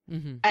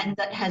and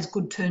that has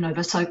good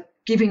turnover. So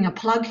giving a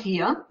plug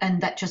here,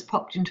 and that just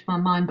popped into my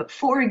mind, but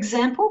for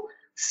example,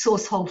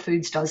 Source Whole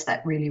Foods does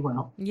that really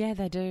well. Yeah,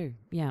 they do.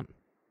 Yeah.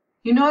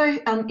 In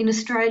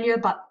Australia,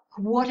 but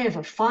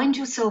whatever, find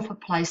yourself a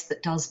place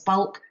that does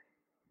bulk,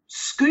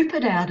 scoop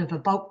it out of a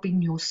bulk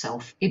bin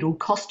yourself. It'll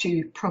cost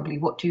you probably,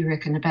 what do you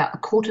reckon, about a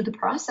quarter the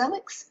price,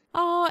 Alex?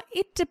 Oh,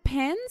 it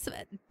depends.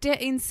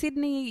 In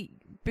Sydney,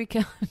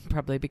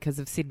 probably because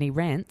of Sydney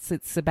rents,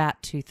 it's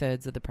about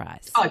 2/3 of the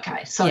price.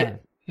 Okay, so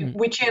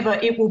whichever,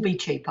 it will be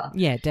cheaper.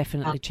 Yeah,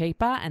 definitely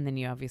cheaper. And then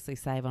you obviously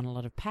save on a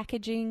lot of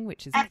packaging,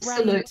 which is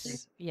absolutely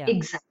great. Yeah.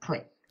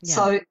 Exactly. Yeah.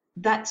 So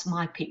that's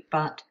my pick,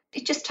 but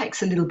it just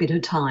takes a little bit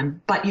of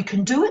time. But you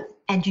can do it,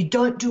 and you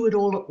don't do it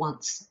all at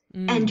once.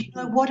 And you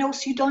know what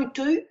else you don't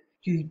do?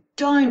 You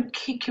don't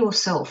kick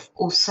yourself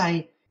or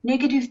say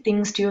negative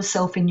things to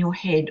yourself in your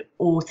head,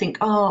 or think,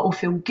 or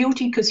feel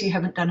guilty because you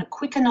haven't done it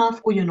quick enough,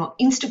 or you're not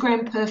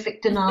Instagram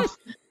perfect enough,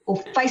 or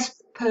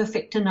Facebook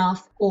perfect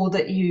enough, or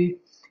that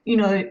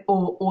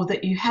or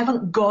that you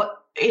haven't got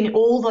in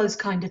all those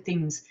kind of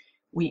things.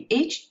 We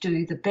each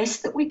do the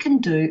best that we can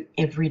do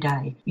every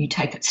day. You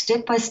take it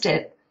step by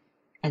step,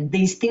 and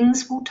these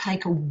things will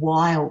take a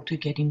while to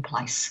get in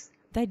place.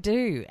 They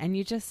do. And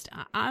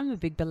I'm a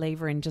big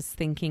believer in just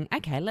thinking,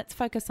 okay, let's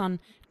focus on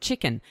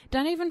chicken.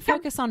 Don't even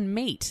focus on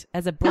meat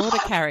as a broader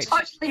carriage.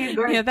 I totally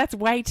agree. That's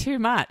way too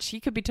much.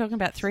 You could be talking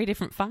about 3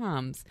 different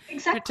farms.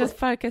 Exactly. But just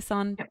focus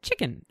on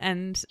chicken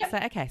and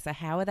say, okay, so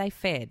how are they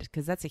fed?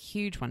 Because that's a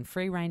huge one.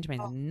 Free range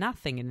means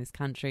nothing in this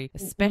country,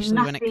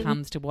 especially when it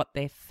comes to what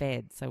they're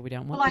fed. So we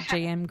don't want the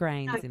GM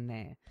grains in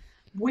there.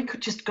 We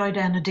could just go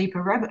down a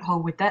deeper rabbit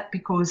hole with that,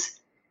 because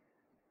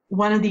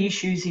one of the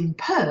issues in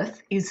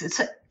Perth is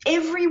that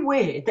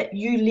everywhere that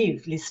you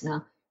live,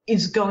 listener,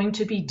 is going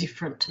to be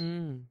different.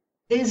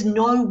 There's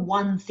no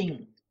one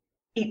thing.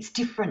 It's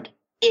different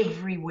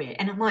everywhere.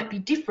 And it might be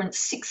different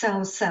 6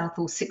 hours south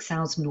or 6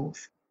 hours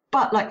north.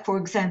 But like, for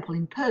example,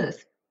 in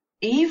Perth,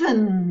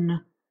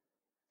 even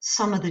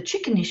some of the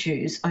chicken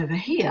issues over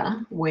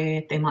here,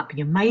 where there might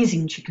be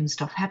amazing chicken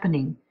stuff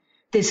happening,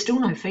 there's still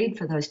no feed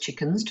for those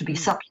chickens to be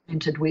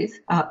supplemented with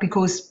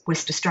because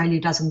West Australia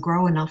doesn't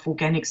grow enough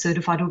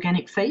certified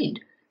organic feed.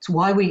 It's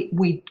why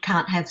we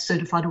can't have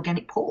certified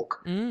organic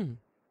pork.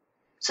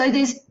 So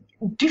there's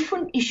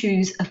different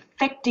issues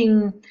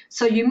affecting.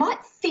 So you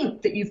might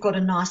think that you've got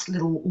a nice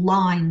little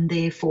line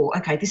there for,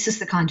 okay, this is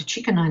the kind of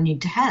chicken I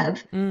need to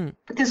have,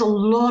 but there's a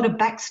lot of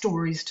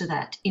backstories to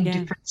that in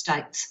different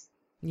states.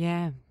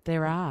 Yeah,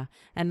 there are.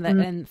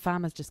 And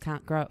farmers just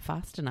can't grow it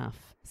fast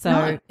enough.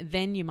 So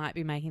then you might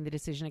be making the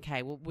decision,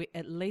 okay, well,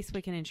 at least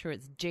we can ensure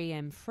it's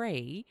GM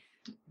free,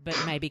 but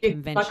maybe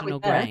conventional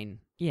grain.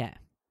 Yeah.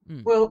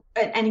 Well,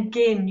 and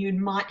again, you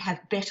might have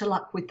better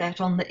luck with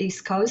that on the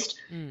East Coast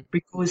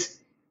because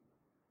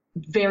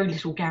very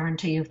little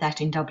guarantee of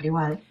that in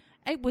WA.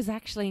 It was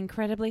actually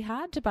incredibly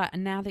hard to buy.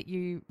 And now that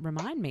you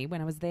remind me,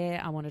 when I was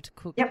there, I wanted to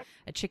cook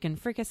a chicken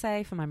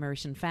fricassee for my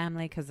Mauritian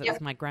family because it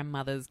was my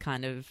grandmother's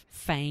kind of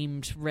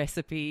famed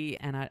recipe,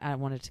 and I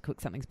wanted to cook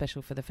something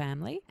special for the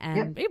family.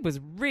 And it was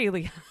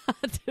really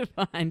hard to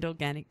find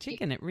organic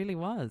chicken. It really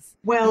was.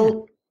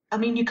 Well, I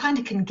mean, you kind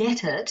of can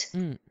get it,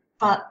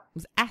 but it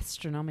was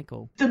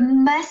astronomical. The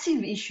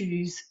massive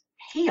issues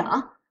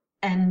here,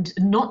 and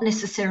not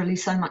necessarily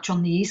so much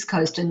on the East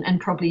Coast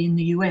and probably in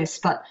the US,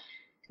 but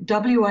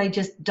WA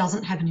just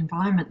doesn't have an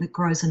environment that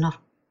grows enough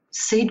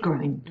seed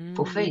grain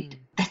for feed.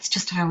 That's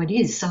just how it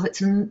is. So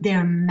there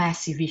are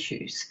massive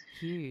issues.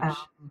 Huge.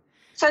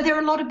 So there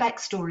are a lot of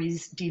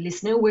backstories, dear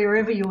listener,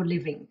 wherever you're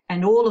living,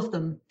 and all of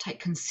them take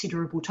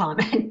considerable time.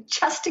 And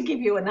just to give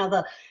you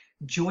another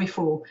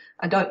joyful,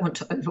 I don't want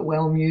to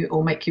overwhelm you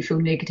or make you feel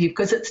negative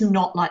because it's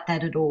not like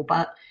that at all,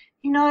 but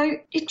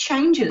it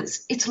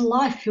changes. It's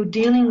life. You're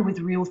dealing with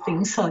real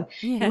things. So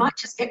you might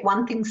just get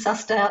one thing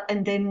sussed out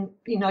and then,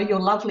 your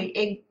lovely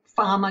egg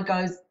farmer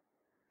goes,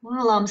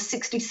 well, I'm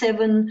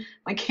 67.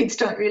 My kids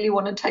don't really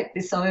want to take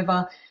this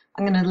over.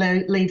 I'm going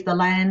to leave the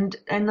land,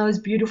 and those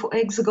beautiful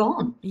eggs are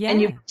gone. Yeah.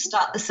 And you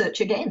start the search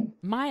again.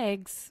 My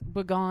eggs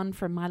were gone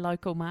from my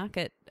local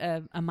market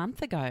a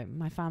month ago.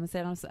 My farmer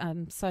said,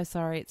 I'm so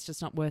sorry, it's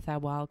just not worth our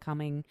while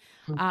coming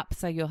up,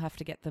 so you'll have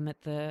to get them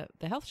at the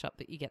health shop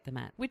that you get them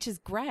at, which is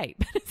great,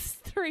 but it's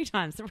 3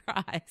 times the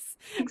price.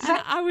 Exactly.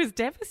 And I was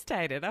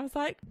devastated. I was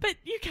like, but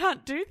you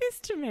can't do this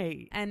to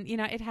me. And,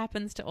 it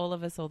happens to all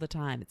of us all the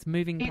time. It's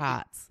moving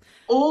parts.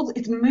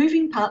 It's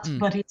moving parts,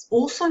 but it's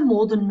also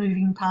more than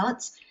moving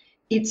parts.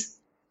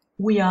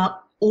 We are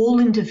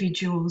all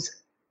individuals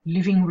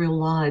living real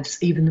lives,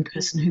 even the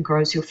person who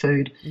grows your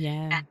food.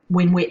 Yeah. And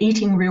when we're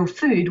eating real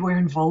food, we're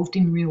involved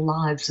in real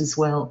lives as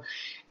well.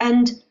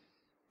 And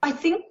I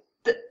think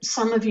that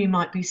some of you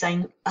might be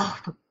saying, oh,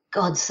 for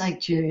God's sake,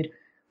 Jude,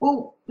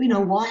 well,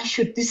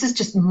 this is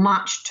just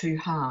much too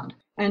hard.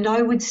 And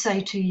I would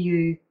say to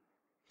you,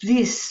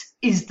 this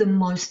is the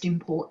most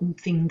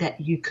important thing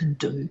that you can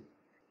do.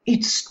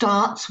 It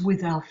starts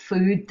with our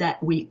food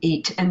that we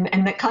eat. And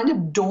that kind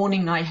of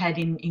dawning I had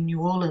in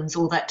New Orleans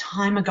all that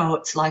time ago,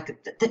 it's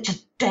like that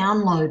just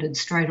downloaded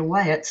straight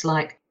away. It's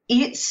like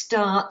it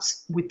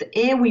starts with the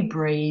air we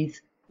breathe,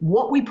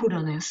 what we put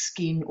on our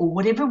skin, or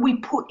whatever we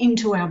put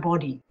into our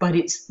body. But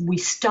we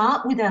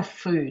start with our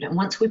food. And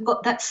once we've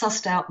got that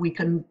sussed out, we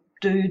can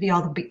do the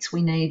other bits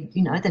we need,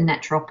 the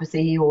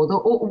naturopathy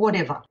or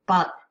whatever.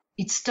 But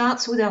it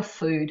starts with our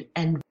food,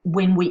 and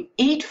when we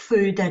eat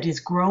food that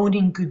is grown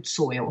in good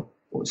soil,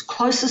 or as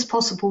close as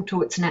possible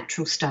to its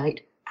natural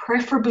state,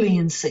 preferably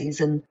in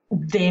season,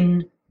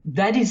 then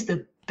that is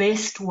the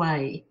best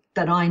way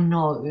that I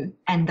know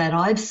and that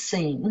I've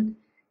seen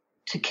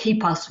to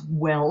keep us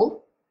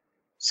well,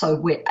 so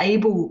we're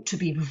able to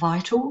be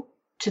vital,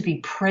 to be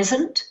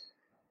present,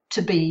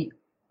 to be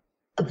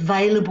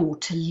available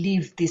to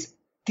live this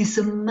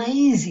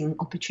amazing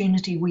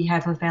opportunity we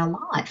have of our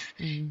life.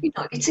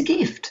 It's a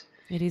gift.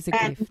 It is a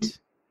gift.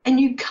 And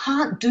you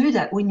can't do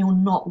that when you're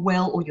not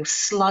well or you're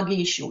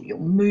sluggish or you're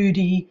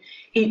moody.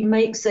 It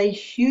makes a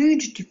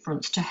huge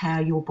difference to how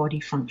your body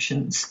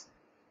functions.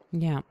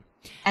 Yeah.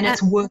 And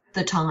it's worth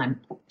the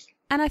time.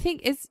 And I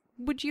think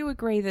would you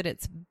agree that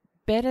it's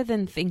better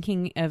than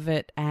thinking of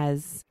it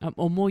as,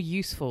 or more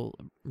useful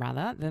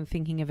rather than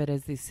thinking of it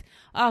as this,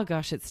 oh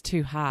gosh, it's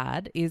too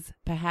hard, is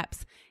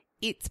perhaps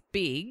it's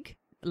big,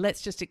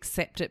 let's just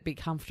accept it, be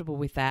comfortable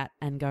with that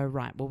and go,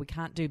 right, well, we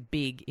can't do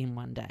big in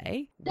one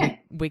day. Yeah.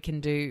 We can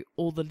do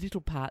all the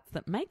little parts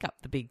that make up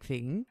the big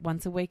thing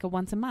once a week or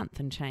once a month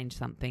and change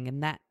something.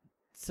 And that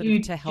sort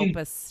of to help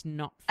us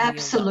not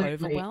feel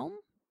overwhelmed.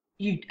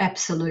 You've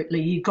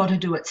got to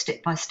do it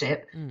step by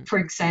step. For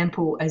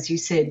example, as you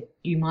said,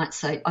 you might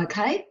say,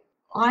 okay,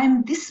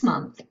 this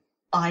month,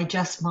 I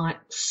just might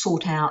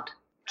sort out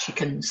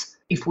chickens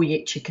if we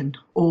eat chicken,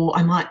 or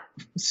I might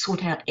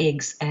sort out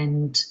eggs.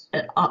 And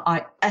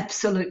I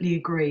absolutely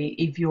agree.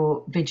 If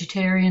you're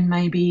vegetarian,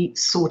 maybe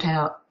sort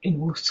out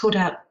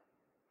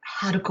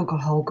how to cook a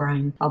whole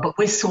grain. But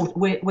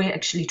we're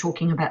actually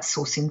talking about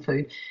sourcing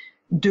food.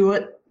 Do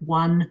it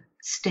one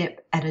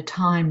step at a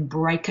time.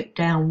 Break it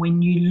down.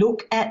 When you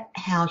look at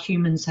how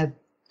humans have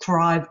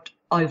thrived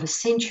over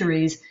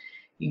centuries,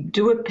 you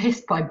do it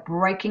best by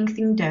breaking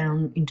things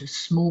down into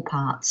small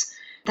parts.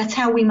 That's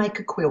how we make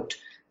a quilt.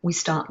 We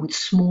start with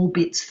small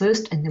bits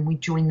first and then we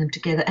join them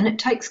together. And it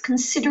takes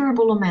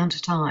considerable amount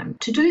of time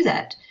to do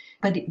that.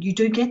 But you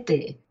do get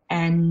there.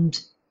 And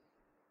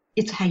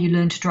it's how you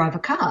learn to drive a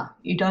car.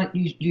 You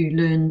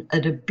learn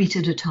at a bit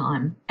at a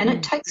time, and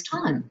it takes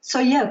time. So,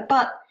 yeah,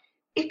 but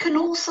it can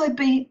also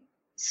be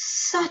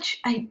such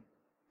a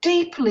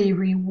deeply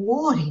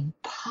rewarding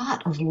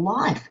part of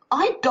life.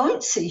 I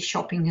don't see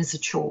shopping as a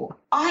chore.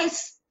 I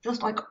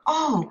just like,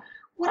 oh,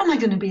 what am I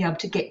going to be able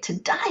to get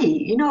today?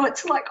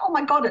 It's like, oh,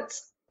 my God,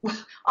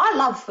 I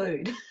love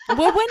food.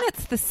 Well, when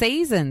it's the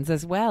seasons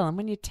as well, and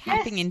when you're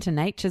tapping Yes. into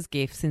nature's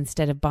gifts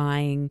instead of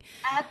buying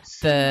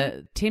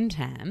the Tim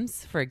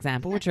Tams, for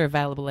example, which are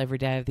available every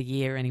day of the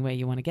year anywhere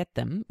you want to get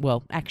them.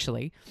 Well,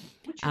 actually.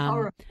 Which are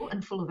horrible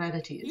and full of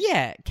additives.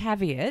 Yeah,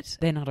 caveat,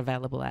 they're not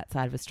available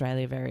outside of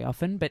Australia very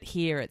often, but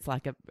here it's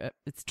like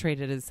it's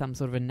treated as some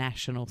sort of a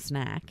national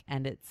snack,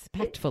 and it's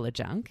packed full of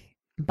junk.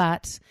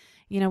 But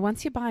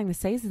once you're buying the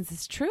seasons,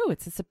 it's true.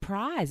 It's a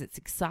surprise. It's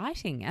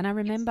exciting. And I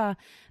remember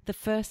the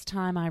first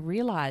time I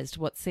realised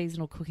what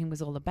seasonal cooking was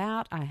all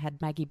about. I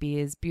had Maggie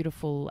Beer's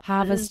beautiful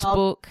Harvest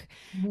book.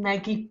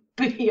 Maggie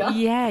Beer.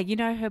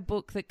 Yeah, her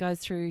book that goes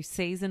through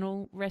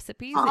seasonal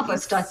recipes.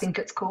 Harvest, I think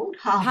it's called.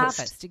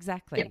 Harvest,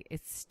 exactly. Yep.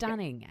 It's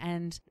stunning. Yep.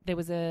 And there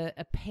was a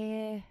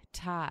pear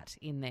tart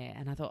in there.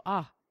 And I thought,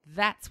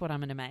 that's what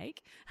I'm going to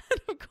make. And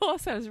of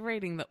course, I was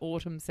reading the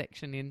autumn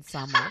section in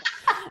summer,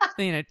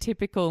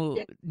 typical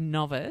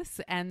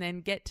novice, and then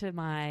get to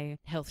my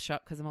health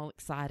shop because I'm all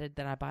excited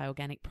that I buy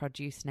organic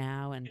produce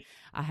now. And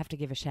I have to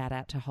give a shout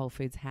out to Whole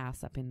Foods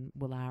House up in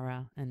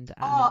Woollahra. And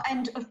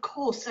and of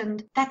course,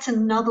 and that's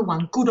another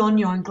one. Good on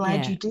you. I'm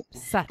glad you did.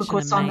 Such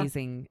because an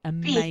amazing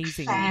big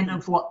fan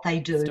of what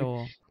they do.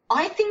 Store.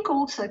 I think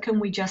also,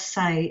 can we just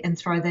say and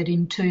throw that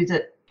in too,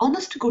 that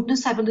honest to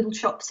goodness have a little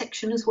shop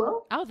section as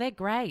well. Oh, they're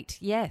great.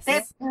 Yes.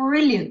 They're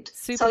brilliant.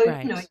 Super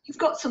great. You've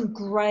got some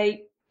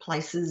great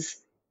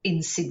places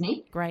in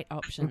Sydney. Great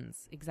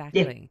options,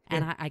 exactly. Yeah.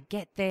 And I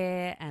get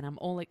there and I'm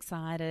all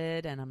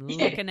excited and I'm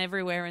looking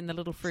everywhere in the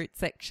little fruit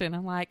section.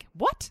 I'm like,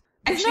 what?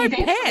 There's Actually, no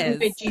their fruit pears.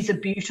 and veggies are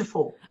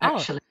beautiful,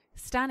 actually.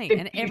 Stunning. They're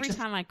and every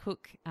beautiful. time I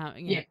cook,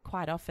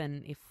 quite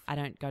often, if I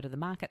don't go to the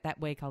market that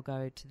week, I'll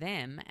go to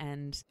them.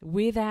 And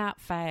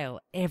without fail,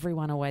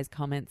 everyone always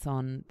comments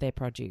on their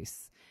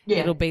produce. Yeah.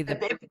 It'll be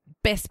the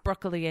best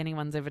broccoli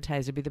anyone's ever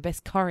tasted. It'll be the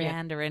best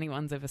coriander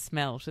anyone's ever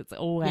smelt. It's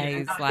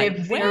always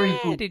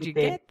where did you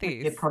get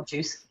this? Their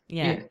produce.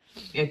 Yeah,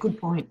 good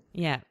point.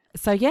 Yeah.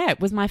 So, it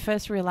was my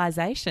first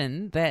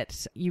realisation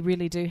that you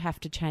really do have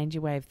to change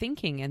your way of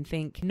thinking and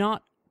think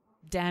not,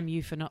 damn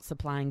you for not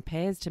supplying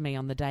pears to me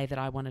on the day that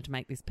I wanted to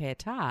make this pear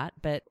tart,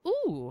 but,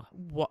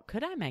 what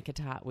could I make a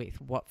tart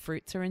with? What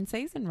fruits are in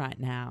season right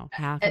now?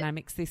 How can I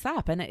mix this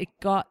up? And it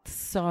got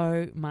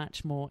so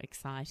much more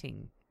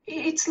exciting.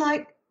 It's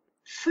like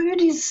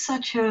food is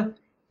such a,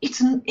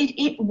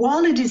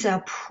 while it is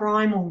our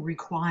primal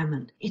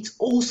requirement, it's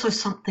also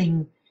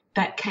something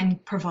that can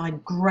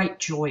provide great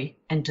joy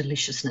and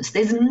deliciousness.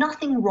 There's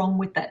nothing wrong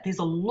with that. There's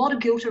a lot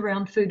of guilt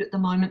around food at the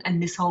moment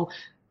and this whole,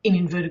 in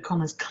inverted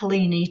commas,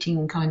 clean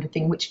eating kind of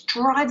thing, which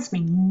drives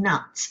me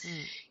nuts.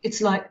 It's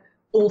like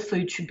all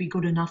food should be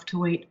good enough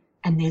to eat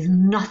and there's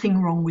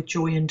nothing wrong with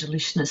joy and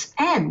deliciousness.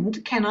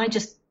 And can I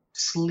just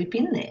slip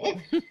in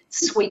there?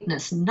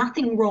 Sweetness,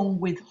 nothing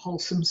wrong with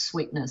wholesome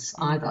sweetness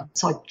either.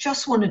 So I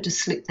just wanted to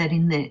slip that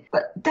in there.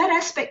 But that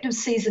aspect of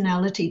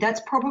seasonality,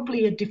 that's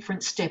probably a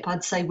different step.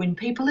 I'd say when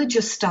people are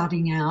just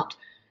starting out,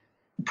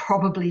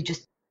 probably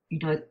just,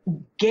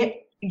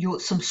 get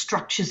some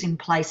structures in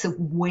place of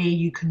where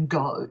you can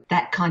go,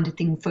 that kind of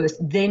thing first,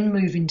 then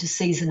move into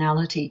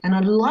seasonality. And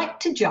I'd like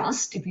to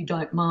just, if you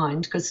don't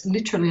mind, because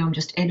literally I'm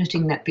just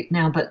editing that bit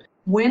now, but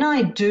when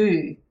I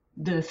do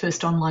the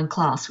first online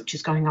class, which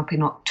is going up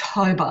in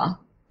October,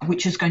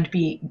 which is going to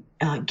be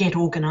get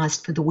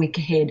organised for the week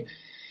ahead,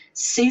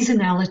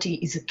 seasonality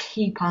is a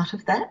key part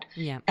of that.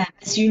 Yeah.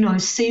 As you know,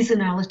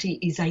 seasonality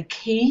is a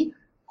key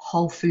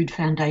whole food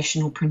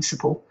foundational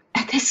principle.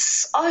 And there's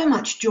so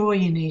much joy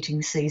in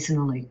eating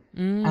seasonally.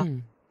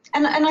 And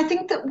I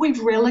think that we've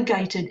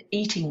relegated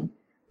eating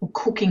or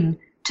cooking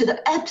to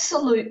the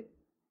absolute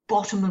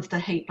bottom of the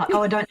heap, like,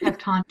 I don't have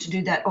time to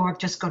do that, or I've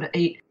just got to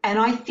eat. And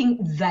I think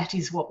that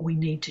is what we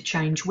need to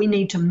change. We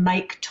need to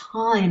make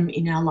time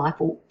in our life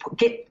or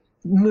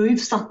move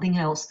something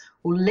else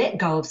or let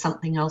go of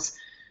something else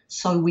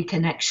so we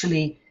can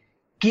actually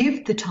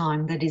give the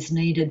time that is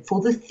needed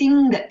for the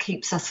thing that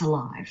keeps us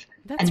alive.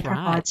 That's and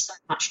provides so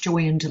much joy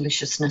and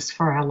deliciousness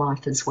for our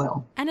life as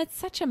well. And it's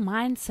such a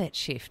mindset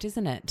shift,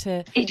 isn't it?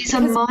 It is a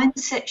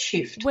mindset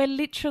shift. We're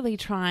literally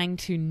trying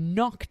to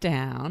knock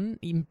down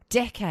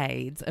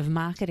decades of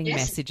marketing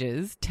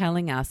messages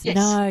telling us,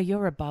 no,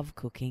 you're above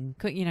cooking.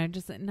 No,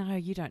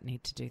 you don't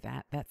need to do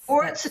that.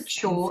 It's a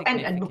chore.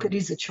 And look, it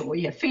is a chore.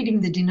 Yeah, feeding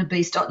the dinner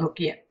beast.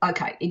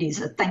 Okay, it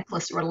is a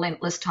thankless,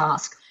 relentless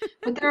task.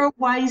 But there are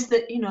ways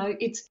that,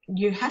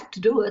 you have to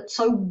do it.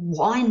 So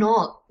why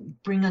not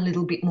bring a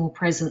little bit more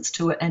presence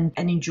to it and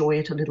enjoy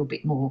it a little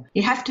bit more?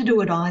 You have to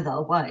do it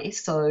either way.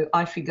 So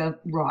I figure,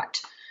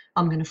 right,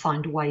 I'm going to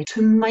find a way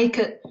to make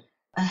it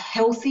a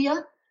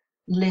healthier,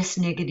 less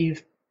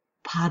negative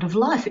part of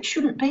life. It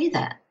shouldn't be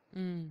that.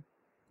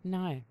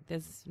 No,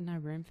 there's no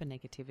room for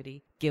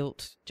negativity,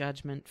 guilt,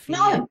 judgment, fear,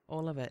 No.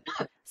 all of it.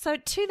 No. So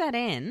to that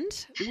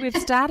end, we've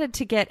started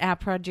to get our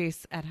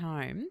produce at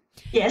home.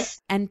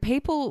 Yes. And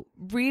people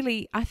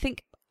really, I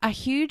think a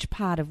huge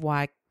part of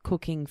why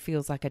cooking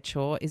feels like a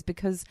chore is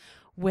because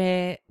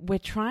we're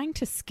trying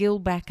to skill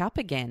back up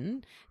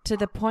again to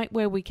the point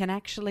where we can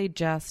actually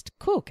just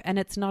cook, and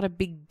it's not a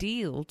big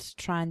deal to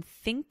try and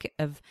think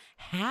of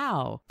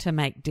how to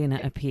make dinner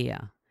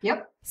appear.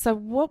 Yep. So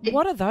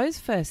what are those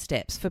first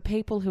steps for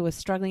people who are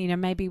struggling? You know,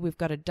 maybe we've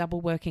got a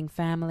double working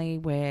family,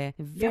 we're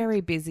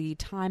very busy,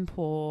 time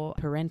poor,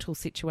 parental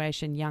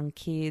situation, young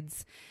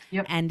kids.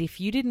 Yep. And if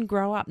you didn't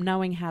grow up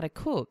knowing how to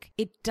cook,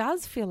 it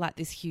does feel like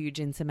this huge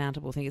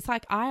insurmountable thing. It's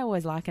like, I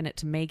always liken it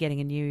to me getting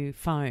a new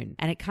phone,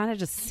 and it kind of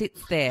just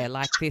sits there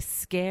like this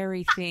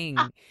scary thing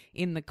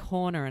in the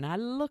corner, and I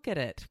look at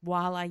it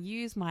while I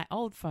use my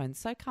old phone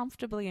so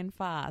comfortably and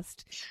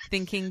fast,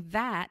 thinking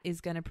that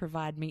is going to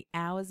provide me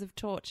hours of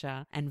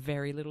torture and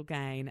very little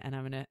gain, and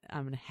I'm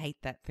gonna hate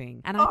that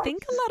thing. And I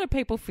think a lot of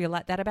people feel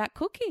like that about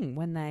cooking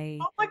when they...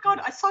 Oh my God,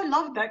 I so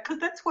love that, because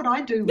that's what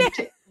I do with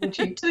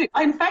technology too.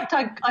 In fact,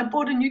 I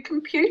bought a new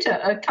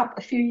computer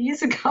a few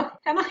years ago,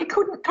 and I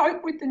couldn't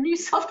cope with the new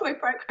software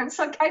program,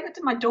 so I gave it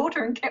to my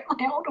daughter and kept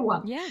my older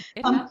one. Yeah,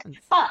 it happens.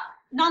 But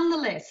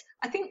nonetheless,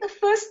 I think the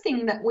first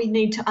thing that we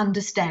need to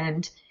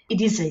understand, it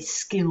is a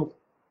skill,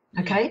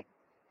 okay?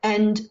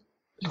 And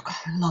look,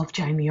 I love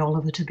Jamie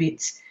Oliver to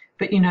bits.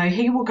 But, you know,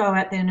 he will go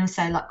out there and he'll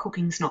say, like,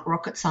 cooking's not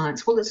rocket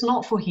science. Well, it's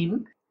not for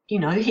him. You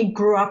know, he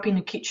grew up in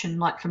a kitchen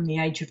like from the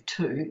age of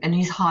 2, and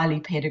he's highly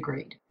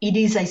pedigreed. It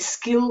is a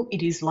skill.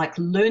 It is like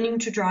learning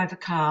to drive a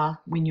car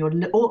when you're,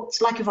 or it's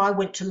like if I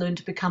went to learn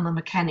to become a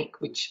mechanic,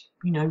 which,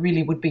 you know,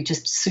 really would be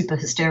just super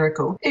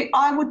hysterical.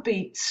 I would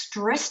be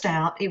stressed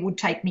out. It would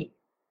take me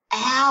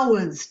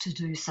hours to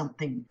do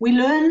something. We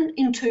learn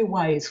in 2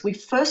 ways. We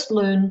first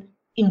learn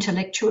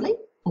intellectually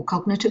or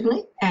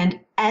cognitively, and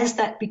as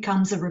that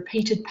becomes a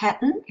repeated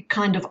pattern, it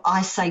kind of,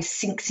 I say,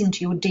 sinks into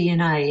your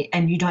DNA,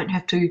 and you don't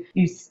have to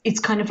use, it's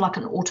kind of like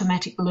an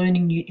automatic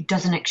learning. It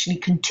doesn't actually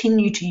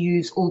continue to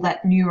use all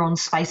that neuron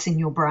space in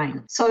your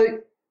brain. So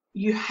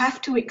you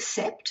have to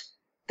accept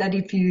that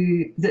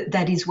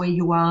that is where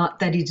you are,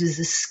 that it is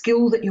a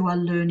skill that you are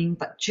learning,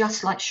 but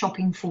just like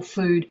shopping for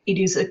food, it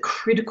is a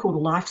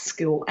critical life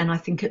skill, and I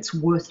think it's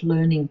worth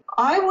learning.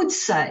 I would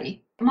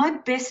say my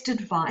best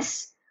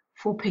advice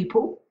for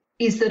people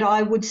is that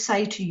I would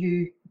say to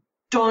you,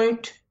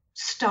 don't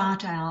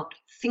start out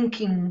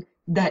thinking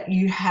that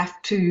you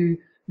have to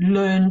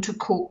learn to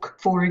cook,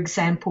 for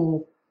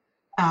example,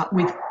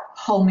 with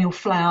wholemeal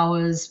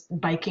flours,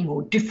 baking,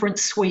 or different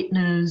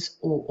sweeteners,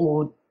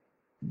 or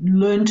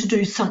learn to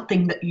do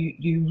something that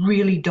you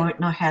really don't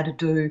know how to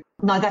do.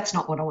 No, that's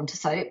not what I want to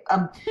say.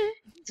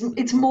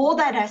 It's more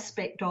that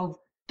aspect of,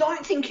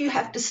 don't think you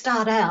have to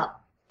start out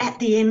at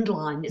the end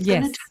line. It's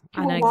going to take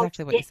you a while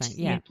to get to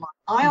the end line.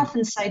 I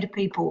often say to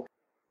people,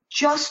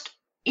 just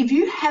if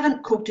you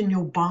haven't cooked and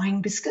you're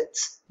buying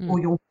biscuits or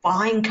you're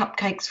buying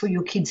cupcakes for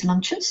your kids'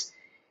 lunches,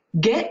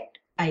 get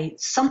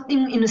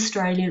something in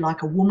Australia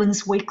like a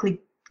Woman's Weekly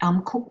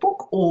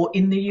cookbook, or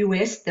in the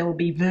US there will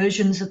be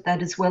versions of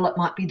that as well. It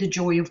might be The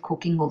Joy of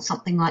Cooking or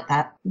something like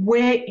that,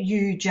 where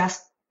you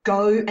just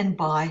go and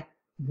buy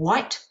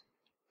white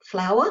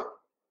flour.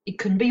 It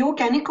can be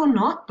organic or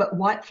not, but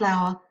white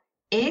flour,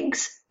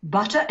 eggs,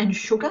 butter and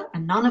sugar,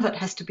 and none of it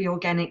has to be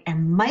organic,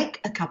 and make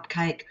a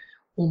cupcake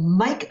or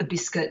make a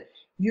biscuit.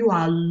 You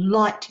are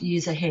light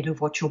years ahead of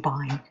what you're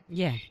buying.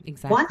 Yeah,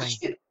 exactly.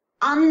 Once you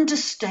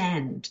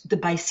understand the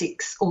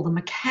basics or the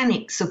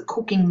mechanics of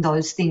cooking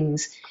those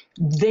things,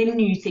 then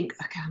you think,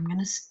 okay,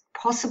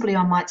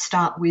 I might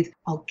start with,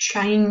 I'll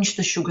change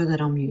the sugar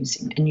that I'm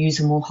using and use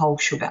a more whole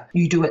sugar.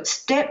 You do it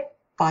step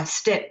by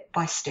step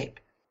by step.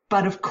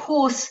 But of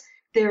course,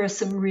 there are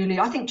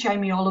I think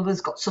Jamie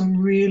Oliver's got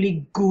some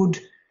really good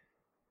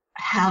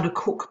how to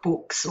cook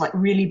books, like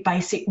really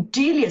basic.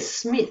 Delia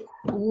Smith,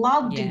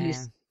 love Delia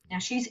Smith. Now,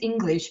 she's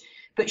English,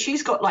 but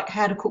she's got like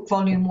How to Cook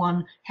Volume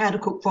 1, How to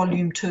Cook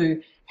Volume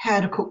 2,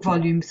 How to Cook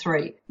Volume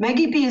 3.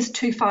 Maggie B is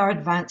too far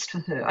advanced for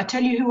her. I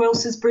tell you who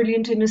else is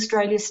brilliant in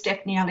Australia,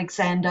 Stephanie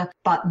Alexander,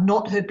 but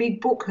not her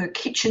big book, her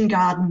Kitchen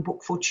Garden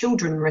book for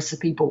children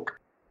recipe book.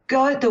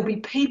 There'll be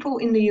people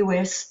in the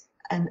US,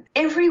 and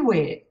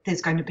everywhere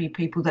there's going to be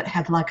people that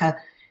have like a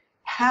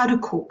how to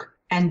cook,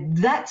 and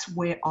that's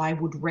where I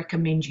would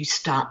recommend you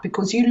start,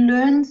 because you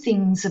learn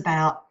things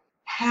about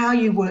how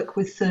you work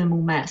with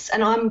thermal mass.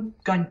 And I'm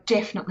going to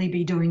definitely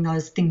be doing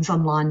those things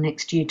online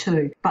next year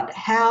too. But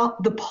how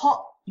the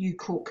pot you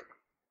cook,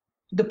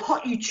 the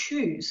pot you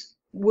choose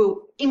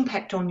will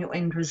impact on your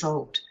end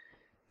result.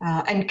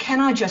 And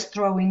can I just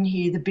throw in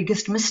here the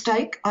biggest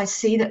mistake I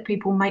see that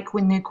people make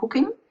when they're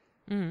cooking?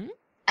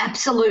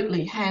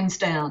 Absolutely, hands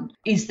down,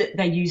 is that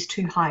they use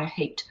too high a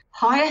heat.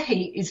 Higher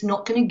heat is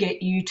not going to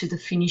get you to the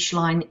finish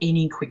line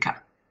any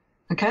quicker,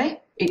 okay?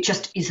 It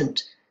just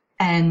isn't.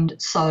 And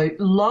so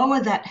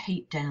lower that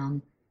heat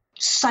down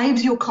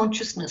saves your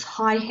consciousness.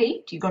 High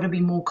heat, you've got to be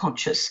more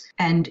conscious.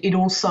 And it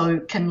also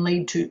can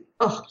lead to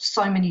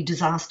so many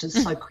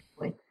disasters so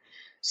quickly.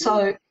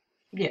 So,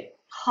 yeah,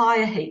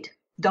 higher heat.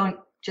 Don't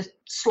just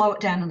slow it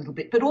down a little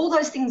bit. But all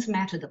those things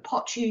matter. The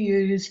pot you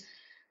use,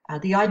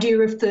 the idea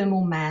of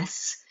thermal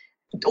mass,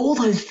 all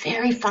those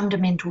very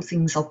fundamental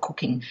things of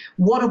cooking.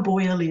 What a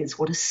boil is,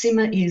 what a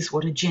simmer is,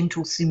 what a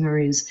gentle simmer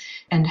is,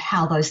 and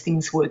how those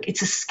things work.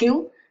 It's a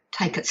skill.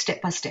 Take it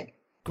step by step.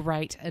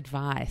 Great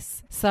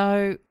advice.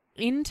 So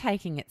in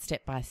taking it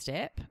step by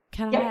step,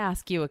 can I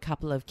ask you a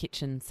couple of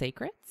kitchen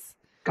secrets?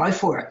 Go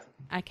for it.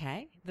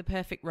 Okay. The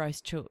perfect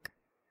roast chook.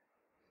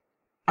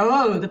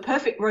 Oh, the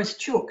perfect roast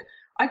chook.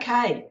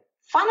 Okay.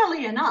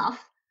 Funnily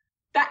enough,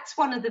 that's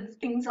one of the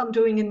things I'm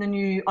doing in the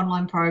new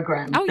online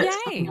program. Oh, that's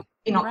yay. coming up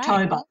in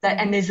October.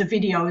 And there's a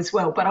video as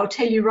well. But I'll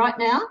tell you right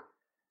now,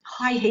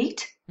 high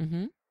heat.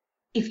 Mm-hmm.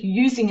 If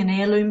you're using an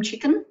heirloom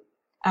chicken,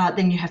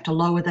 then you have to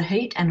lower the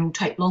heat and it'll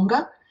take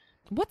longer.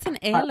 What's an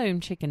heirloom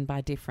chicken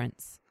by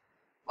difference?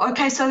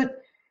 Okay, so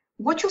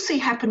what you'll see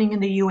happening in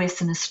the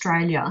US and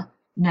Australia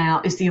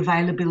now is the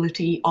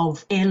availability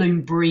of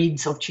heirloom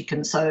breeds of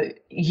chicken. So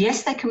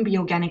yes, they can be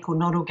organic or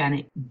not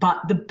organic,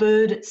 but the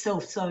bird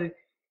itself. So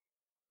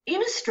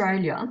in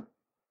Australia,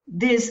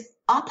 there's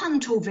up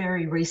until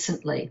very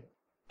recently,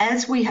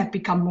 as we have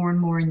become more and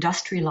more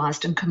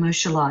industrialised and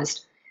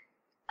commercialised,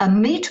 a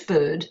meat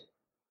bird,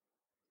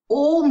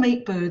 all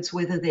meat birds,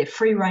 whether they're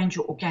free range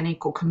or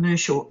organic or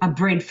commercial, are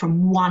bred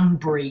from one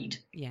breed,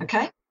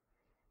 okay?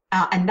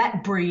 And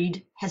that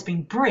breed has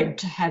been bred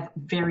to have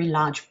very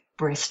large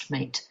breast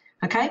meat,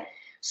 okay?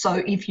 So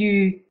if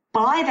you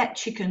buy that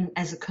chicken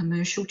as a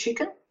commercial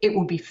chicken, it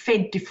will be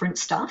fed different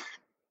stuff.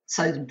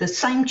 So the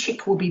same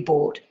chick will be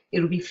bought.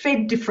 It'll be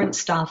fed different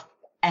stuff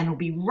and it'll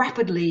be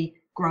rapidly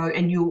grow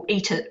and you'll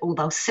eat it or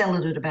they'll sell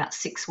it at about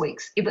 6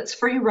 weeks. If it's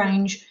free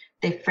range,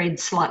 they're fed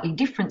slightly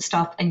different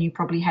stuff and you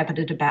probably have it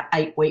at about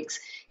 8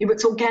 weeks. If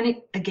it's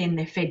organic, again,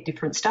 they're fed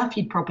different stuff.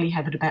 You'd probably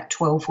have it about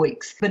 12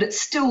 weeks. But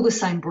it's still the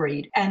same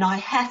breed. And I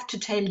have to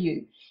tell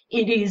you,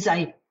 it is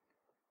a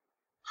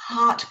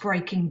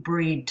heartbreaking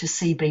breed to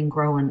see being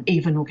grown,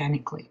 even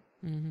organically.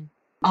 Mm-hmm.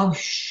 I was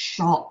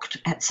shocked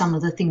at some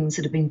of the things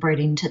that have been bred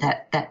into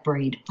that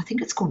breed. I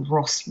think it's called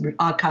Ross. Don't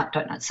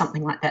know,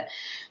 something like that.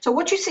 So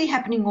what you see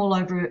happening all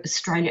over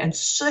Australia and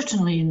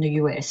certainly in the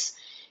US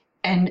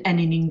and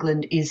in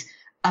England is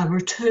a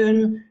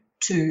return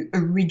to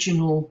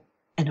original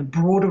and a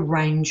broader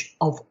range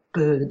of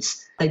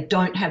birds. They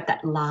don't have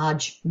that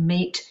large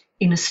meat.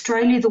 In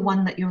Australia, the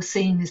one that you're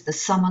seeing is the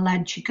summer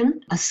lad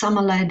chicken. A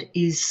summer lad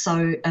is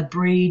a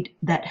breed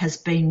that has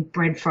been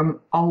bred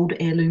from old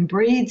heirloom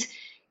breeds.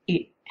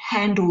 It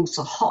handles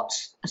the hot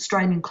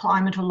Australian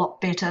climate a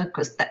lot better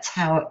because that's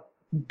how it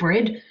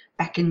bred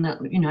back in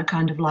the,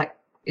 kind of like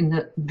in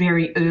the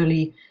very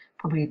early,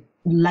 probably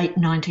late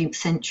 19th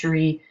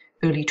century,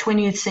 early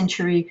 20th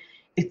century.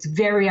 It's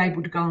very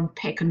able to go and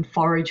peck and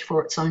forage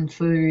for its own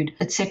food,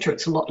 etc.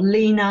 It's a lot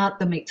leaner,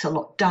 the meat's a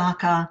lot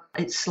darker,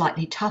 it's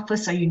slightly tougher,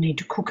 so you need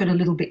to cook it a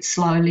little bit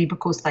slowly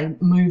because they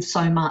move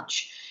so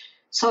much.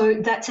 So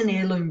that's an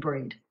heirloom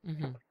breed.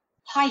 Mm-hmm.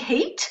 High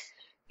heat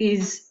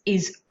is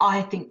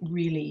I think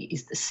really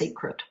is the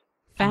secret.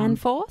 Fan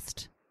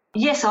forced?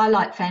 Yes, I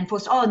like fan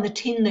forced. Oh, and the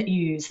tin that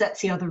you use,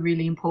 that's the other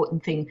really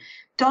important thing.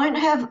 Don't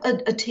have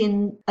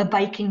a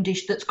baking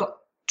dish that's got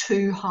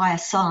too high a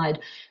side.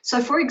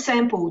 So, for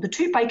example, the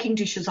two baking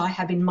dishes I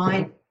have in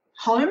my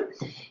home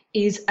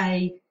is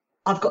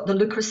I've got the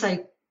Le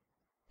Creuset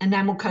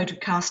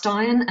enamel-coated cast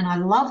iron, and I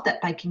love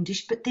that baking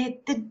dish, but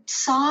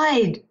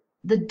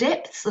the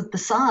depths of the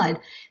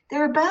side,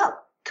 they're about,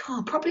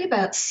 probably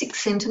about 6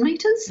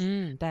 centimetres.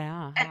 They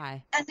are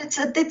high. And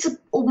it's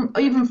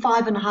even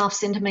 5.5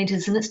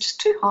 centimetres, and it's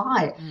just too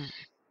high.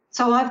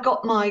 So I've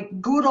got my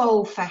good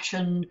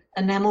old-fashioned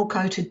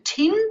enamel-coated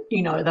tin,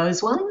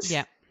 those ones.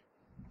 Yeah.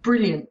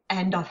 Brilliant.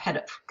 And I've had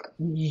it for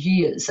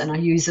years and I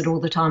use it all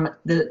the time.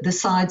 The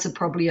sides are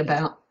probably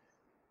about,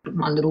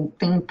 my little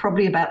thing,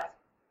 probably about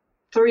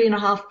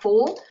 3.5,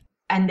 4,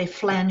 and they're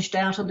flanged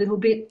out a little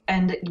bit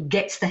and it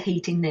gets the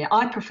heat in there.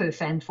 I prefer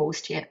fan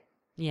forced, yeah.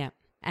 Yeah.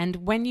 And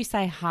when you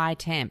say high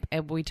temp,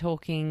 are we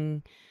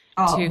talking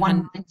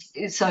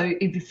 200? So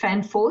if you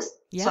fan forced,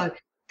 so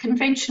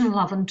conventional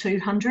oven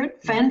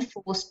 200, fan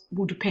forced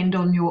will depend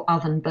on your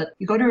oven, but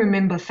you've got to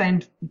remember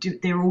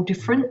they're all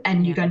different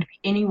and you're going to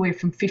be anywhere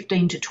from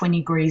 15 to 20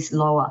 degrees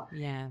lower.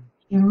 Yeah.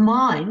 In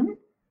mine,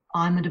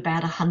 I'm at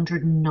about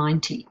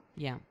 190.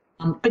 Yeah.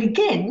 But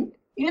again,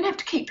 you're going to have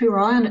to keep your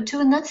eye on it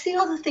too, and that's the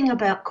other thing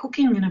about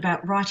cooking and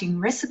about writing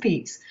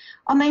recipes.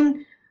 I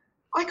mean,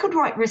 I could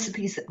write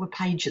recipes that were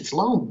pages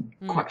long,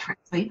 quite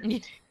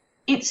frankly.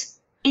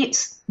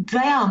 They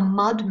are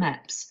mud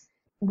maps.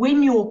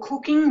 When you're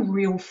cooking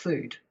real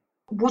food,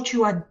 what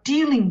you are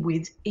dealing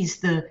with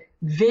is the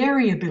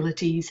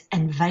variabilities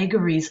and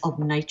vagaries of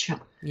nature.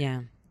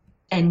 Yeah.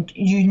 And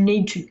you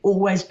need to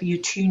always be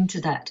attuned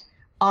to that.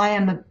 I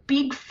am a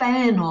big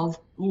fan of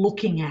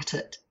looking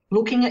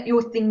at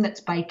your thing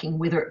that's baking,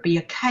 whether it be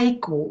a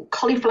cake or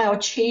cauliflower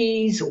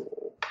cheese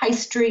or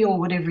pastry or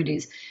whatever it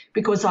is,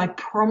 because I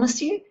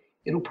promise you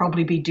it'll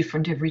probably be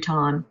different every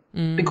time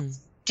because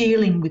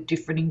dealing with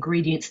different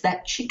ingredients.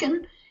 That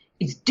chicken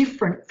is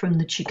different from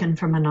the chicken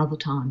from another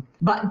time.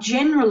 But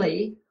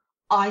generally,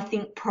 I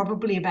think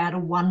probably about a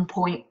 1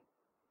 point.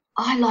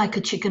 I like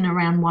a chicken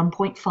around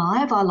 1.5.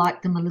 I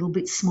like them a little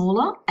bit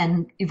smaller.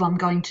 And if I'm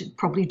going to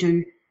probably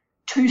do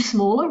 2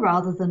 smaller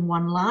rather than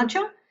 1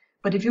 larger.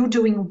 But if you're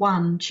doing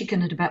 1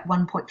 chicken at about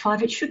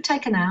 1.5, it should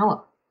take an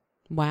hour.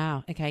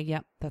 Wow. Okay.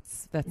 Yep.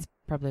 That's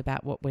probably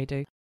about what we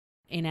do.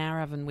 In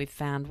our oven, we've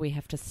found we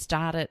have to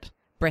start it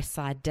breast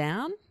side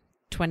down,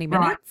 20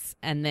 minutes,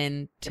 and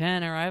then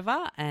turn her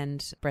over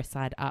and breast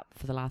side up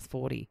for the last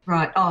 40.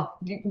 Right. Oh,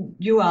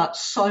 you are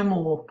so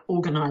more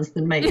organised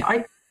than me.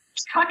 I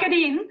chuck it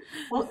in.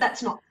 Well,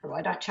 that's not true.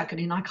 I don't chuck it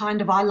in.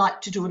 I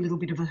like to do a little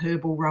bit of a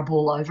herbal rub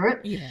all over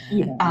it.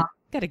 Yeah.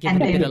 Got to give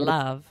it a bit of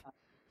love.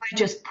 I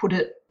just put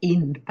it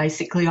in,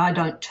 basically. I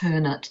don't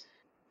turn it.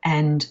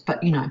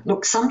 But,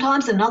 look,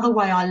 sometimes another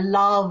way I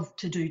love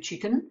to do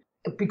chicken,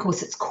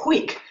 because it's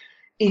quick,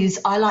 is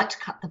I like to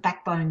cut the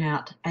backbone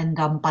out and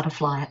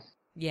butterfly it.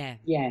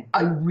 Yeah.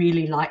 I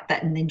really like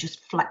that, and then just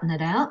flatten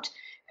it out.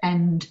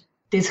 And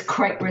there's a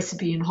great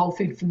recipe in Whole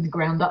Food from the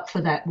Ground Up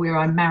for that, where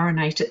I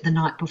marinate it the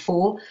night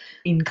before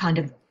in kind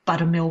of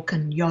buttermilk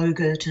and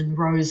yogurt and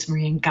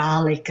rosemary and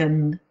garlic,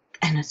 and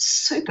it's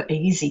super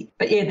easy.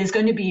 But yeah,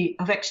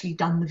 I've actually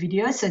done the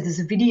video. So there's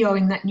a video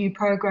in that new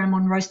program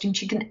on roasting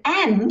chicken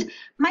and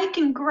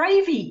making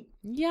gravy.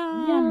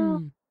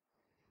 Yum.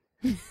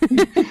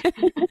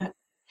 But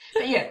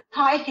yeah,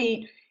 high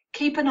heat,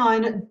 keep an eye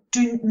on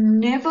it.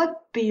 Never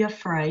be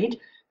afraid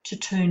to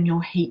turn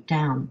your heat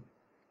down.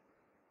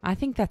 I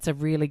think that's a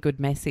really good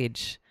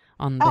message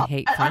on the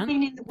heat front. I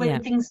mean,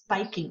 when things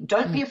baking,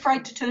 don't be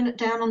afraid to turn it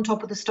down on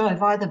top of the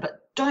stove either,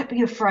 but don't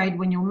be afraid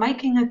when you're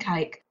making a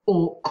cake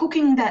or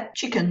cooking that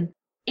chicken.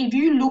 If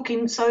you look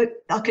in,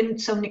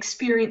 an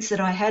experience that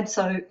I had,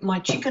 so my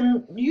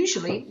chicken,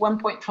 usually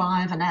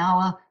 1.5 an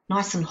hour,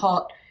 nice and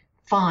hot,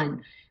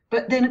 fine.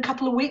 But then a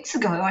couple of weeks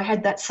ago, I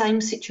had that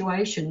same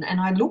situation, and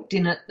I looked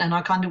in it and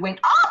I kind of went,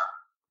 oh,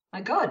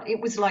 my God, it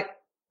was like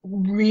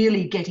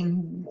really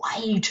getting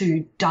way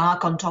too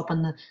dark on top,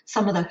 and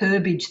some of the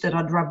herbage that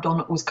I'd rubbed on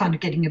it was kind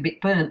of getting a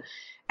bit burnt,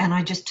 and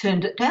I just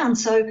turned it down.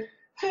 So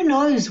who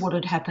knows what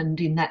had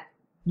happened in that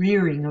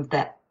rearing of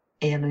that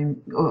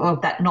heirloom,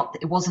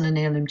 it wasn't an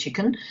heirloom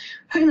chicken.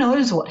 Who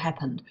knows what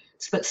happened?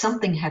 But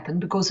something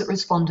happened because it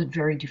responded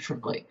very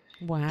differently.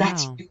 Wow.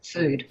 That's good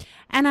food.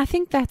 And I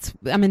think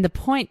the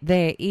point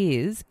there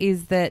is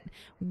that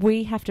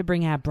we have to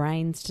bring our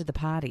brains to the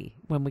party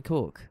when we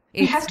cook.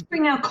 We have to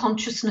bring our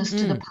consciousness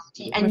to the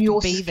party, and your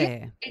be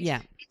there.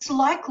 It's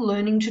like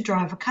learning to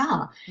drive a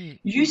car.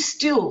 You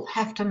still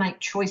have to make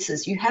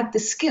choices. You have the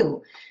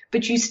skill,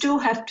 but you still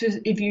have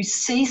to, if you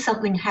see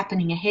something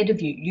happening ahead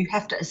of you, you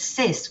have to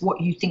assess what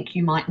you think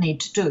you might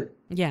need to do.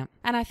 Yeah.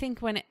 And I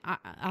think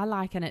I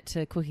liken it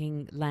to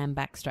cooking lamb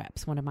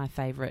backstraps, one of my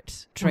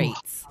favourite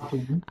treats.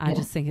 I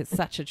just think it's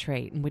such a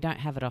treat, and we don't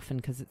have it often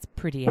because it's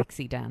pretty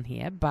exy down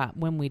here, but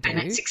when we do. And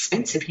it's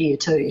expensive here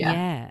too, yeah.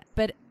 Yeah.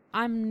 But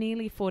I'm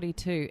nearly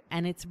 42,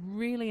 and it's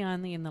really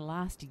only in the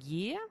last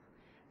year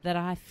that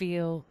I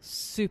feel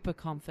super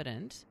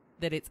confident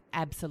that it's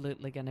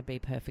absolutely going to be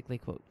perfectly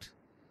cooked.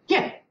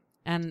 Yeah.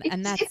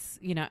 And that's,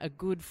 a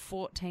good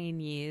 14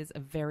 years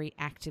of very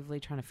actively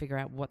trying to figure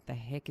out what the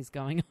heck is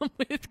going on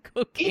with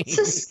cooking. It's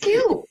a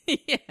skill.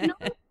 Yeah.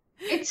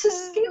 It's a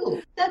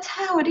skill. That's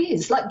how it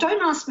is. Like,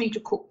 don't ask me to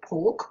cook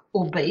pork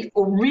or beef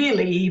or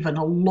really even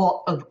a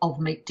lot of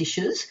meat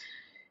dishes.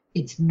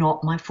 It's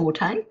not my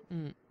forte.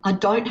 I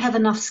don't have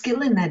enough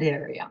skill in that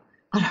area.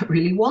 I don't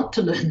really want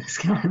to learn the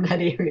skill in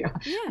that area.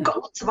 Yeah. I've got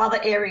lots of other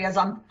areas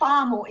I'm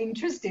far more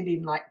interested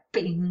in, like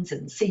beans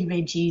and sea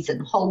veggies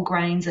and whole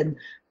grains and,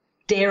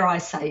 dare I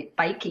say,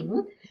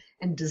 baking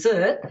and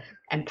dessert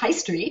and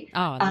pastry.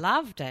 Oh, I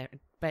love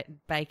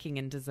baking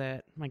and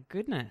dessert. My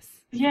goodness.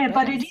 Yeah,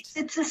 but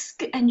it's a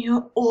skill, and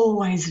you're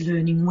always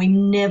learning. We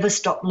never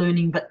stop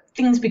learning, but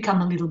things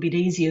become a little bit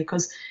easier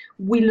because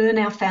we learn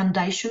our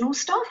foundational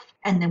stuff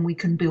and then we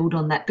can build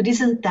on that. But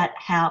isn't that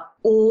how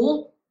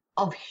all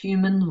of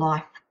human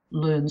life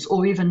learns,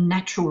 or even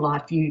natural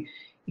life?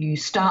 You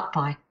start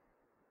by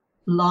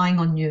lying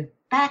on your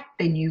back,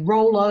 then you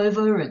roll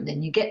over, and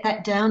then you get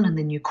that down, and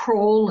then you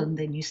crawl, and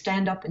then you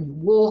stand up and you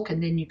walk,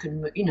 and then you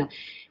can,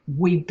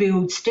 we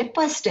build step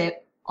by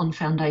step on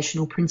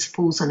foundational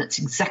principles, and it's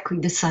exactly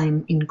the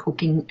same in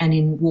cooking and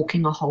in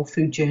walking a whole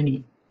food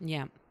journey.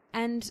 Yeah.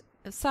 And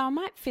so I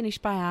might finish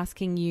by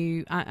asking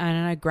you, I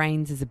know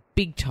grains is a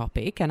big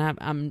topic, and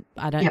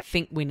I don't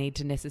think we need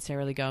to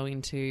necessarily go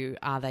into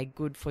are they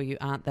good for you,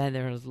 aren't they?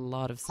 There is a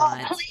lot of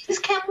science. Oh, please,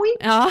 can we?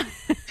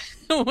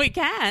 We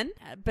can.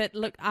 But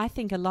look, I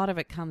think a lot of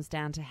it comes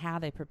down to how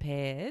they're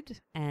prepared,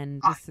 and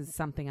this is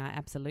something I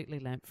absolutely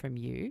learnt from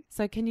you.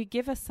 So can you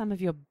give us some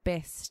of your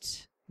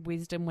best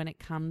wisdom when it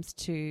comes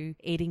to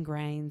eating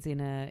grains in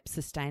a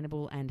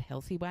sustainable and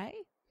healthy way?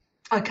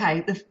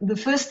 Okay, the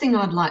first thing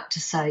I'd like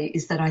to say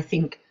is that I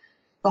think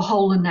the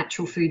whole and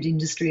natural food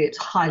industry, it's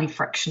highly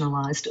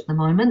fractionalized at the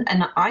moment.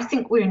 And I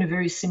think we're in a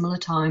very similar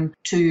time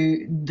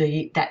to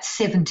that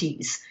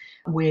 70s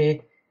where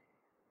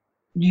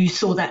you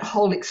saw that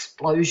whole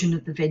explosion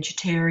of the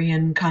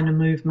vegetarian kind of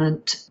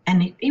movement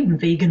and even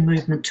vegan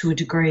movement to a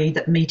degree,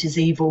 that meat is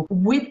evil,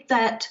 with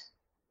that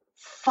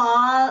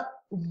far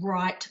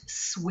right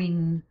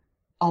swing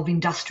of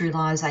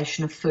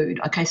industrialization of food.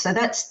 Okay, so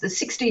that's the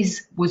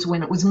 60s was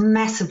when it was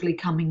massively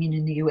coming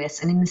in the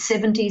US. And in the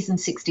 70s and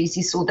 60s,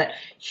 you saw that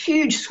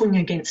huge swing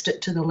against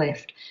it to the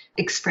left,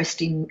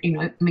 expressed in,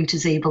 meat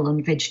is evil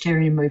and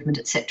vegetarian movement,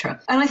 etc.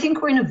 And I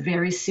think we're in a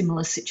very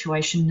similar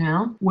situation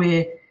now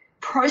where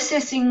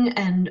processing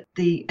and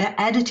the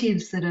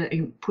additives that are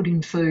put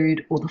in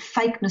food, or the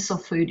fakeness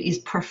of food, is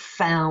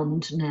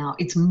profound now.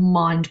 It's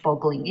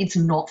mind-boggling. It's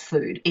not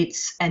food.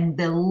 And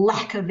the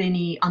lack of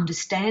any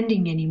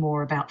understanding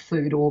anymore about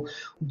food, or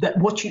that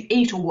what you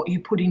eat or what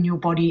you put in your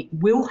body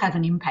will have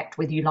an impact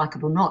whether you like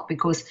it or not,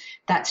 because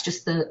that's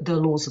just the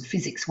laws of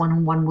physics. 1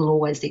 and 1 will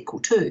always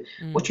equal 2.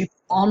 What you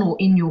put on or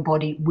in your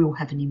body will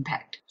have an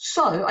impact.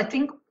 So I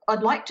think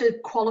I'd like to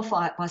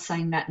qualify it by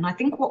saying that. And I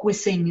think what we're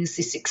seeing is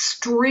this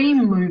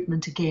extreme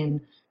movement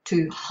again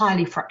to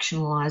highly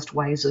fractionalized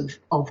ways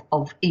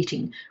of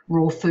eating.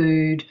 Raw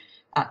food,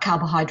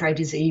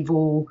 carbohydrate is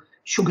evil,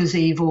 sugar's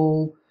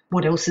evil.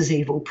 What else is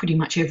evil? Pretty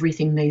much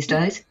everything these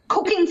days.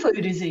 Cooking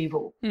food is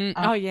evil.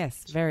 Oh,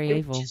 yes, very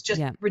evil. Which is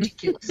just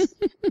ridiculous.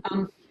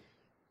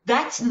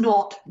 That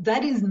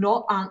is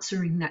not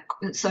answering that.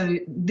 So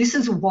this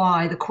is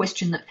why the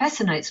question that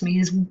fascinates me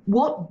is,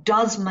 what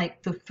does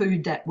make the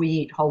food that we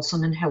eat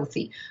wholesome and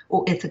healthy,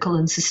 or ethical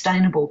and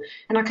sustainable?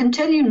 And I can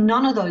tell you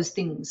none of those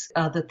things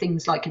are the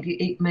things like if you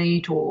eat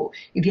meat, or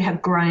if you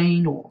have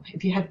grain, or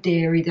if you have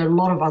dairy. There are a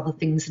lot of other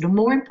things that are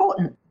more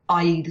important,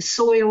 i.e. the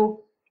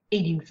soil,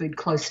 eating food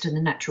close to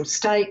the natural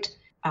state,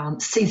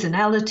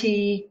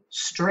 seasonality,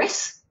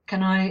 stress.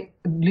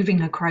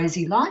 Living a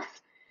crazy life?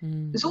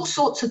 There's all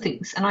sorts of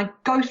things, and I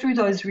go through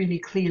those really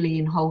clearly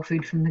in Whole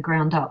Food from the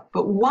Ground Up.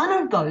 But one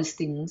of those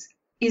things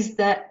is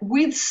that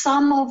with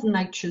some of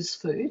nature's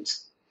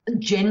foods,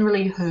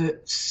 generally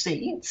her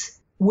seeds,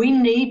 we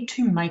need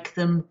to make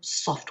them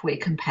software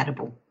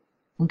compatible,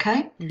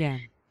 okay? Yeah.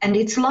 And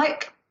it's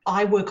like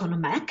I work on a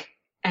Mac,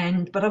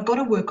 but I've got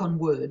to work on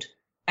Word,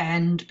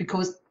 and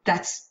because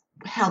that's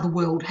how the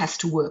world has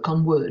to work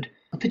on Word,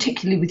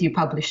 particularly with your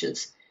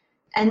publishers.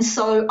 And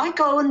so I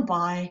go and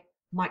buy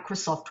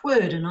Microsoft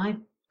Word, and I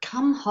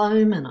come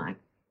home and I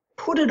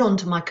put it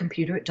onto my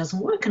computer. It doesn't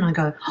work, and I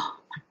go, oh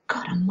my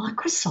God, I'm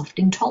Microsoft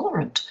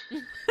intolerant.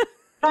 But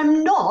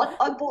I'm not.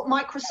 I bought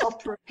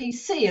Microsoft for a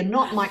PC and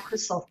not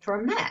Microsoft for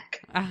a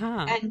Mac.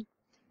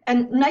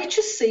 And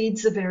nature's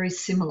seeds are very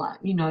similar,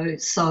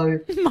 so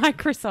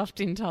Microsoft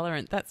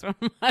intolerant, that's one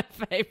of my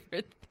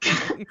favorite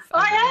things.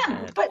 I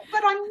am, but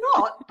I'm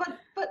not.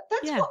 But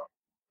that's what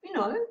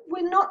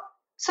we're not.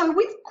 So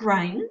with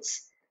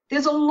grains,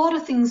 there's a lot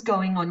of things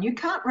going on. You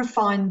can't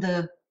refine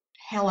the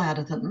hell out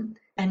of them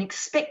and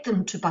expect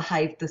them to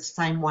behave the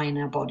same way in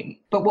our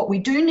body. But what we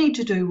do need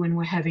to do when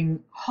we're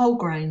having whole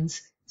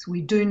grains is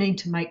we do need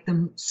to make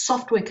them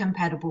software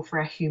compatible for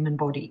our human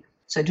body.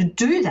 So to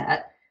do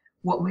that,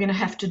 what we're going to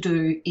have to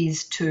do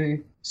is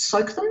to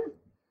soak them,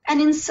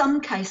 and in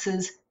some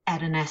cases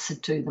add an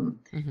acid to them.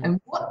 And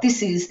what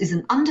this is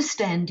an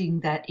understanding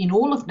that in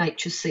all of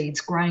nature's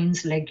seeds,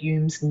 grains,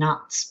 legumes,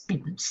 nuts,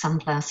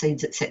 sunflower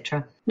seeds,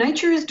 etc.,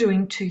 nature is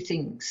doing two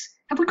things.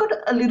 Have we got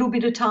a little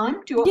bit of time?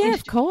 Do you want me to?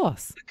 Of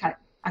course.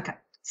 Okay.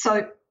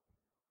 So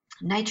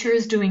nature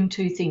is doing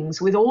two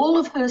things. With all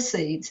of her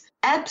seeds,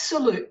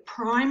 absolute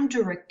prime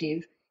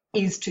directive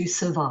is to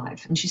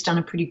survive, and she's done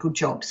a pretty good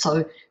job.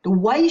 So the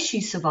way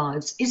she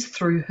survives is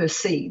through her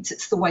seeds.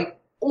 It's the way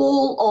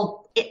all of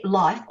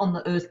life on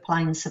the earth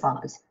plane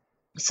survives.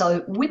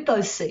 So with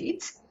those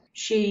seeds,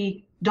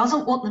 she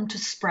doesn't want them to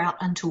sprout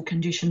until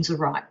conditions are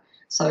right.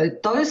 So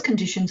those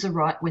conditions are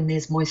right when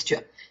there's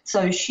moisture.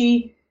 So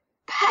she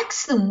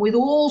packs them with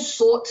all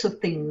sorts of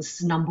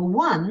things. Number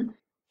one,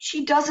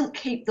 she doesn't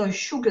keep those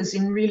sugars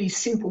in really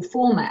simple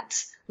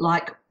formats,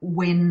 like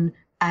when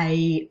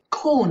a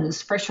corn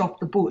is fresh off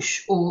the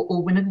bush,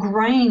 or when a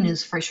grain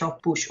is fresh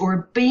off bush, or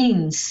a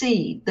bean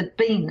seed, the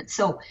bean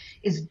itself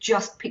is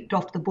just picked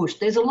off the bush.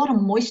 There's a lot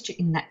of moisture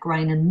in that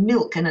grain and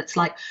milk, and it's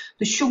like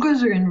the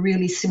sugars are in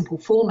really simple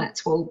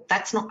formats. Well,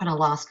 that's not going to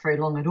last very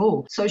long at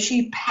all. So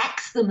she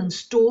packs them and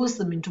stores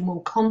them into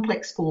more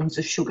complex forms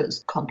of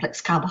sugars,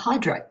 complex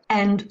carbohydrate.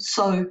 And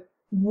so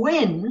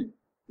when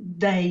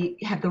they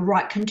have the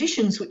right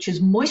conditions, which is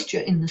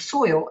moisture in the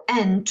soil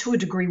and to a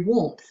degree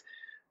warmth,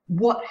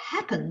 what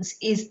happens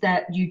is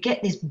that you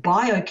get this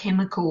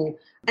biochemical,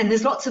 and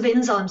there's lots of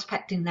enzymes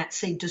packed in that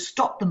seed to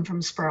stop them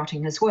from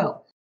sprouting as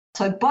well.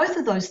 So both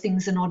of those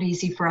things are not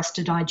easy for us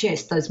to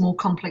digest, those more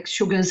complex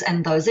sugars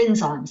and those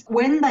enzymes.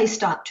 When they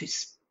start to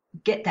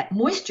get that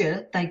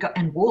moisture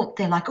and warmth,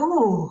 they're like,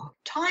 oh,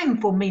 time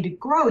for me to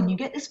grow. And you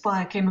get this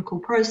biochemical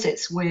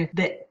process where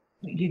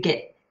you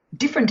get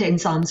different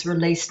enzymes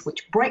released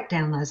which break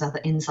down those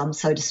other enzymes,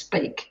 so to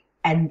speak.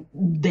 and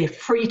they're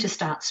free to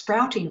start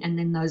sprouting. And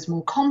then those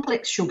more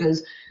complex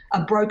sugars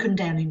are broken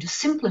down into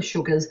simpler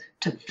sugars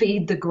to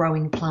feed the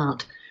growing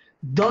plant.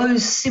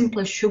 Those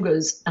simpler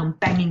sugars, I'm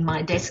banging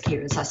my desk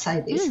here as I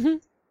say this,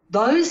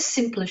 those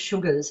simpler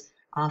sugars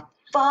are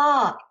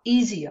far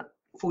easier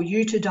for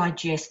you to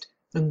digest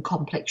than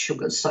complex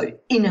sugars. So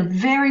in a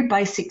very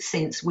basic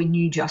sense, when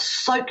you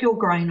just soak your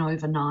grain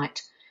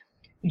overnight,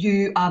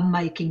 you are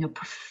making a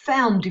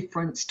profound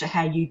difference to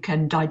how you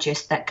can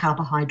digest that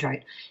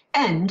carbohydrate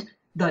and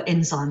the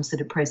enzymes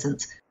that are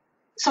present.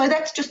 So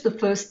that's just the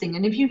first thing.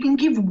 And if you can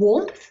give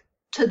warmth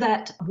to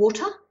that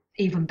water,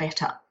 even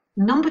better.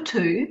 Number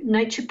two,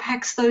 nature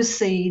packs those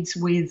seeds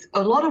with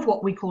a lot of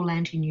what we call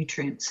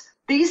anti-nutrients.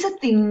 These are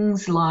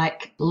things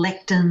like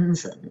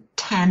lectins and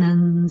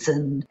tannins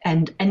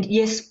and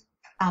yes,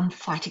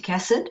 phytic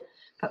acid.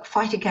 But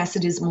phytic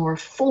acid is more a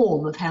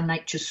form of how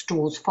nature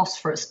stores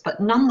phosphorus. But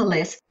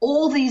nonetheless,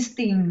 all these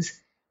things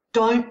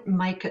don't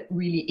make it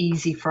really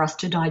easy for us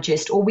to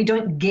digest, or we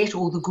don't get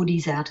all the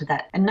goodies out of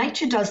that. And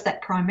nature does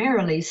that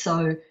primarily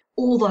so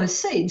all those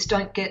seeds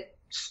don't get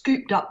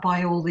scooped up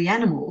by all the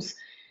animals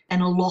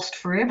and are lost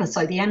forever.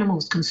 So the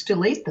animals can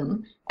still eat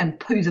them and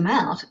poo them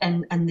out,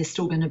 and they're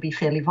still going to be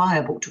fairly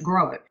viable to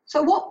grow.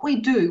 So what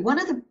we do, one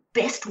of the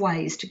best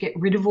ways to get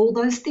rid of all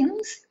those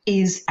things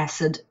is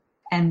acid.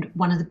 And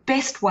one of the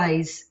best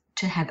ways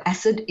to have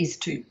acid is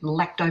to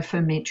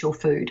lacto-ferment your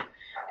food.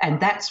 And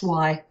that's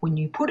why when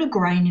you put a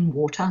grain in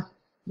water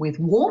with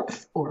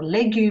warmth, or a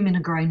legume in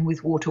a grain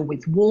with water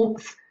with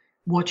warmth,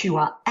 what you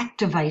are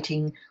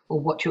activating,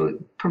 or what you're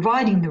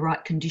providing the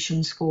right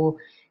conditions for,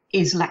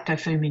 is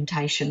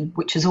lactofermentation,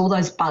 which is all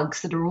those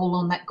bugs that are all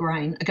on that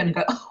grain are going to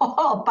go,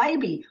 oh,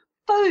 baby,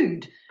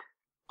 food,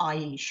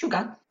 i.e.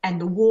 sugar. And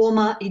the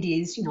warmer it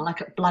is,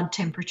 like at blood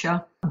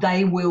temperature,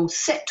 they will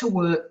set to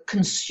work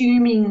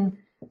consuming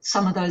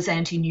some of those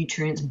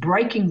anti-nutrients,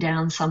 breaking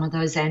down some of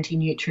those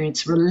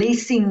anti-nutrients,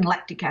 releasing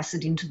lactic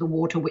acid into the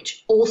water,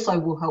 which also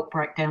will help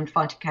break down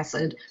phytic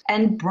acid,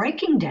 and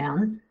breaking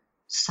down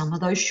some of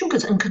those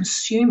sugars and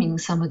consuming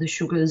some of the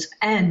sugars.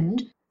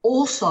 And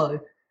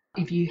also,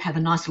 if you have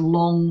a nice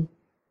long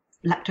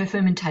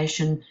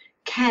lactofermentation,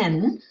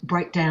 can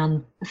break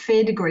down a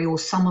fair degree or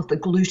some of the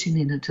gluten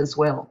in it as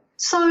well.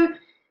 So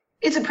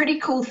it's a pretty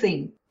cool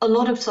thing.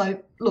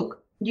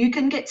 Look, you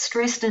can get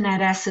stressed and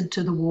add acid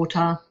to the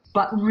water,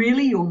 but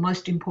really your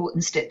most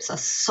important steps are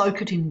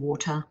soak it in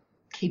water,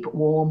 keep it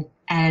warm,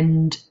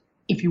 and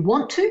if you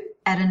want to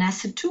add an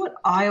acid to it,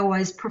 I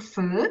always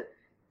prefer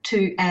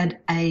to add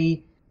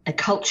a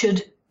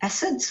cultured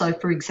acid. So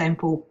for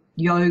example,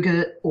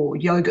 yogurt or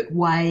yogurt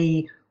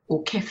whey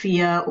or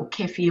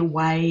kefir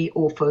whey,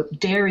 or for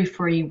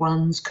dairy-free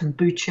ones,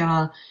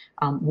 kombucha,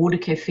 water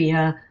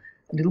kefir,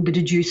 a little bit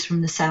of juice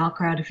from the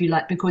sauerkraut if you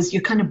like, because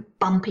you're kind of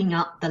bumping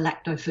up the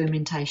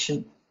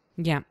lactofermentation.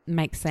 Yeah,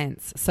 makes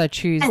sense. So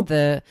choose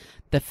the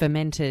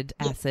fermented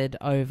acid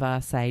over,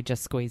 say,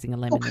 just squeezing a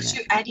lemon in it. Because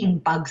you're adding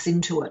bugs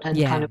into it and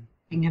kind of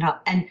bumping it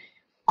up. And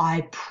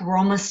I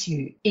promise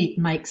you it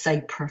makes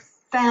a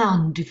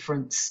profound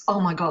difference. Oh,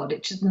 my God,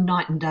 it's just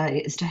night and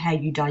day as to how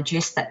you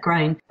digest that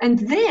grain. And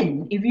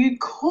then if you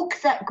cook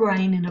that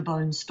grain in a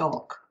bone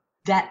stock,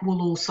 that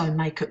will also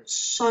make it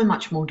so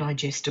much more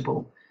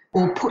digestible.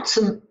 Or put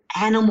some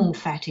animal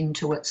fat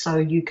into it so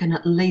you can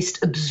at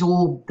least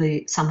absorb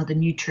some of the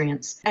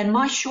nutrients. And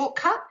my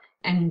shortcut,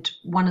 and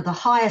one of the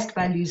highest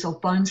values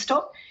of bone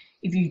stock,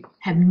 if you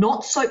have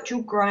not soaked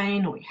your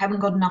grain, or you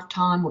haven't got enough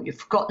time, or you've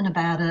forgotten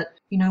about it,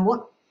 you know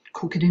what?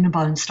 Cook it in a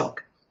bone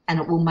stock and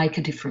it will make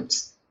a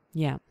difference.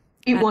 Yeah.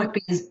 It won't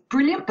be as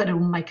brilliant, but it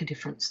will make a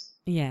difference.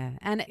 Yeah.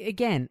 And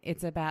again,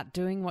 it's about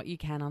doing what you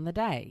can on the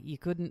day. You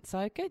couldn't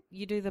soak it,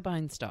 you do the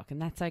bone stock,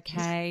 and that's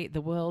okay. The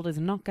world is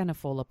not going to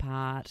fall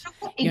apart.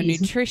 Your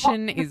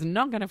nutrition is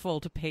not going to fall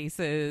to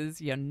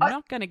pieces. You're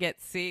not going to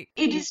get sick.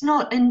 It is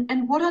not.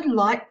 And what I'd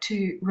like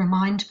to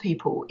remind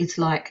people is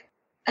like,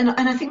 and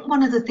I think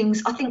one of the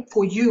things I think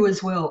for you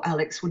as well,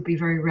 Alex, would be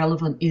very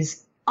relevant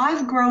is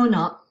I've grown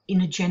up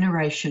in a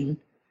generation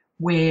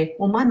where,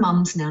 my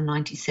mum's now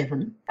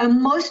 97,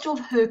 and most of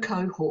her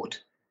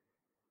cohort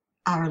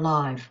are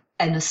alive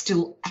and are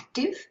still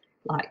active.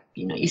 Like,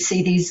 you see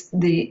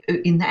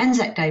in the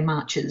Anzac Day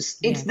marches,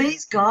 it's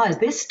these guys,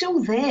 they're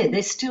still there.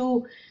 They're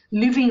still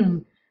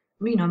living,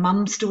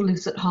 mum still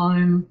lives at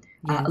home.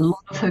 Yes. A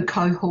lot of her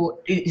cohort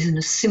is in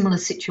a similar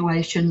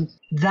situation.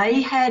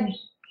 They had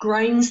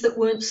grains that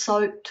weren't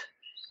soaked.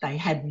 They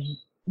had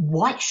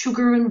white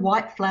sugar and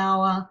white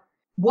flour.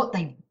 What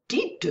they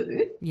did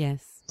do,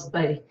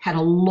 they had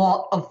a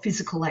lot of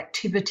physical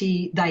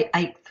activity. They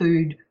ate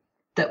food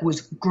that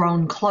was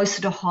grown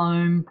closer to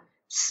home,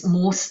 it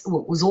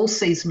was all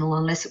seasonal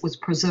unless it was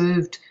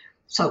preserved.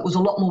 So it was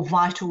a lot more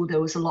vital. There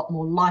was a lot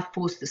more life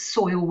force. The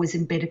soil was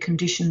in better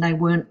condition. They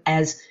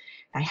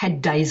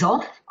had days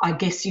off. I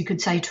guess you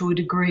could say to a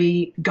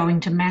degree going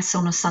to mass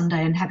on a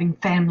Sunday and having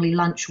family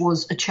lunch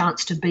was a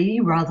chance to be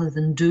rather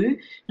than do,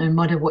 no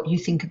matter what you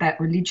think about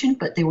religion,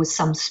 but there was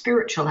some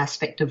spiritual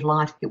aspect of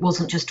life. It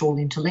wasn't just all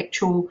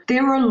intellectual.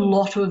 There are a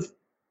lot of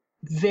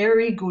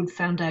very good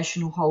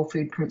foundational whole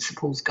food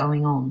principles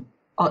going on.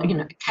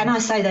 Can I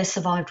say they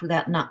survived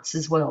without nuts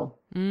as well?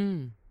 Yeah.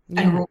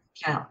 And raw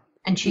cow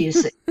and chia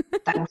seed.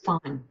 They were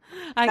fine.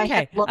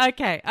 Okay.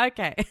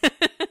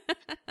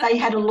 They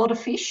had a lot of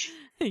fish.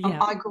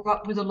 Yeah. I grew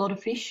up with a lot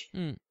of fish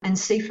and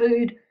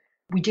seafood.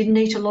 We didn't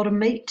eat a lot of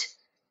meat.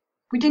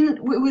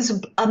 It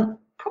was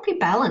probably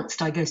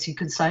balanced, I guess you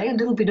could say, a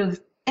little bit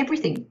of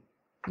everything.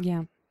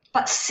 Yeah.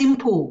 But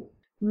simple,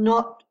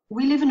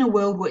 we live in a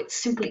world where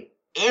it's simply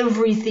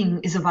everything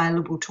is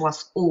available to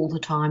us all the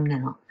time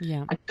now.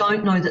 Yeah. I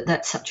don't know that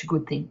that's such a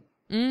good thing.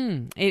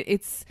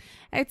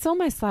 It's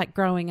almost like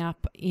growing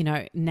up,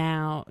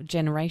 now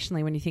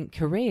generationally, when you think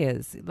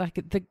careers, like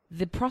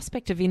the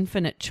prospect of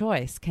infinite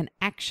choice can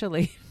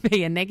actually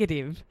be a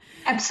negative.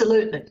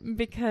 Absolutely.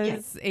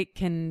 Because it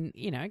can,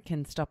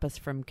 can stop us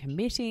from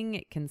committing.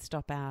 It can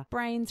stop our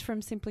brains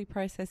from simply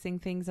processing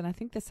things. And I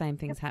think the same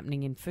thing's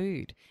happening in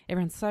food.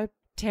 Everyone's so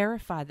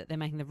terrified that they're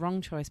making the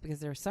wrong choice because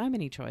there are so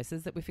many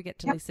choices that we forget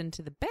to listen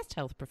to the best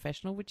health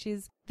professional, which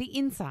is the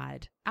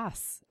inside,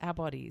 us, our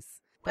bodies.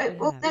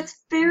 Well, that's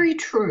very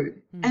true.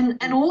 And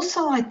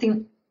also I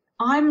think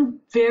I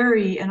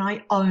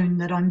own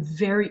that I'm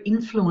very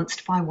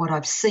influenced by what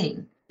I've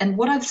seen. And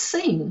what I've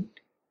seen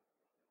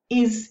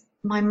is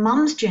my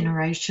mum's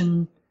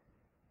generation,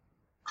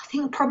 I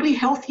think probably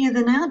healthier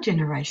than our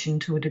generation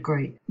to a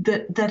degree,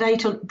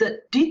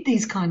 that did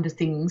these kind of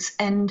things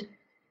and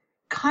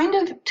kind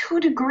of to a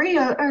degree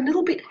are a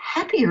little bit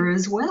happier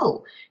as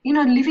well,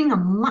 living a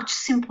much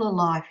simpler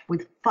life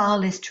with far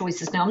less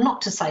choices. Now, I'm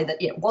not to say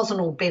that, it wasn't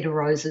all bed of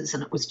roses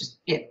and it was just,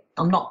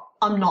 I'm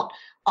not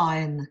eye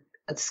in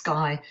the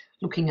sky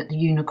looking at the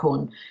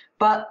unicorn,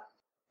 but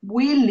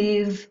we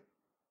live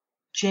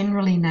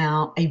generally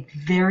now a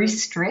very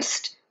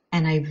stressed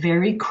and a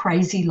very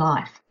crazy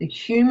life. The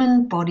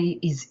human body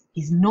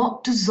is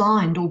not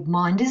designed, or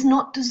mind is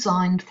not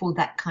designed for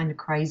that kind of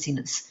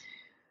craziness,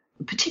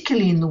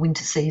 particularly in the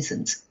winter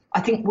seasons. I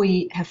think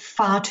we have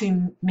far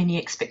too many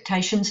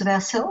expectations of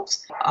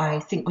ourselves. I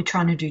think we're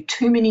trying to do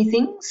too many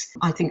things.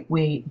 I think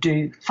we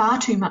do far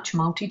too much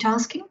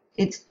multitasking.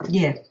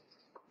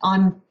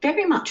 I'm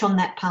very much on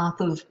that path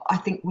of, I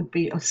think, would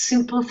be of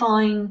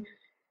simplifying.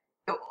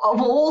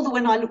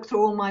 When I look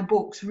through all my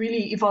books,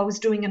 really, if I was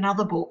doing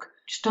another book,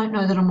 just don't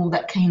know that I'm all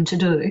that keen to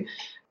do,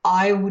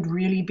 I would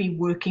really be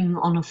working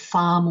on a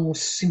far more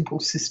simple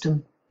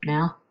system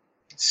now.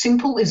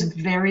 Simple is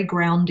very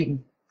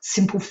grounding.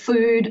 Simple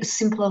food, a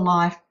simpler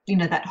life,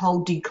 that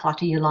whole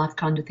declutter your life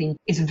kind of thing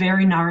is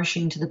very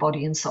nourishing to the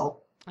body and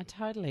soul. I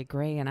totally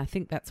agree. And I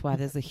think that's why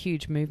there's a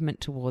huge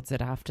movement towards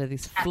it after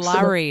this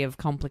flurry of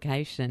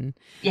complication.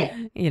 Yeah.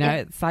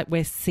 It's like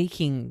we're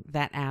seeking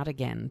that out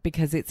again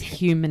because it's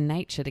human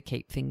nature to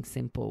keep things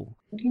simple.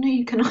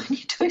 You can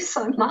only do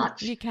so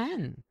much. You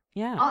can.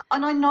 Yeah.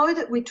 And I know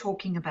that we're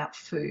talking about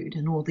food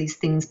and all these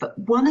things, but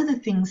one of the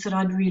things that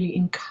I'd really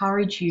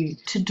encourage you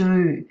to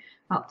do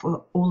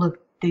for all of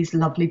these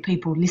lovely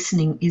people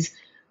listening is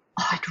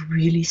I'd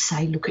really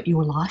say look at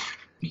your life.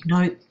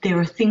 There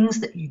are things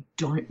that you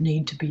don't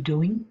need to be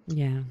doing.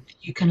 Yeah.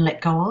 You can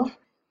let go of.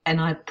 And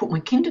I put my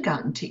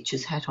kindergarten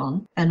teacher's hat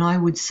on and I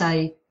would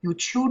say your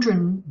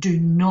children do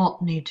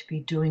not need to be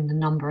doing the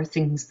number of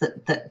things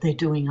that they're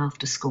doing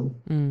after school,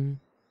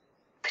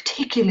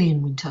 particularly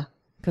in winter.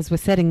 Because we're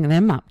setting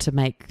them up to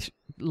make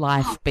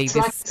life be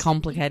this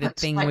complicated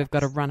thing we've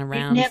got to run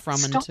around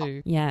from and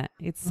to. Yeah,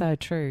 it's so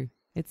true.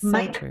 It's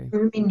so true. Make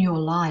room in your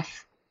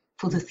life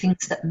for the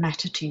things that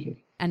matter to you.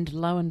 And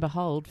lo and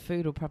behold,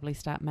 food will probably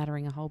start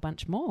mattering a whole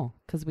bunch more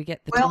because we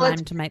get the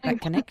time to make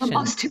that connection. The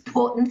most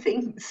important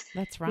things.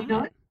 That's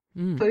right.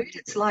 Food,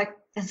 it's like,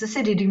 as I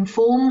said, it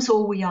informs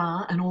all we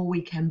are and all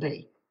we can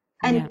be.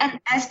 And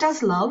as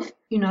does love,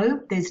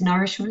 there's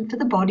nourishment for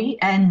the body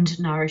and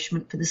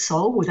nourishment for the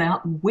soul,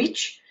 without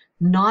which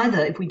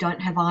if we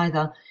don't have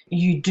either,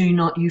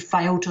 you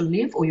fail to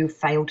live or you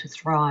fail to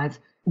thrive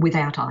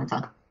without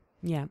either.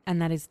 Yeah,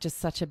 and that is just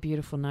such a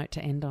beautiful note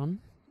to end on.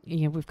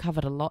 We've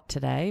covered a lot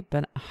today,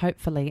 but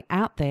hopefully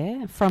out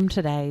there from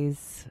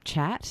today's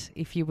chat,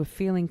 if you were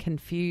feeling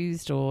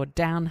confused or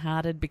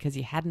downhearted because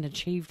you hadn't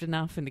achieved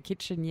enough in the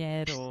kitchen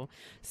yet or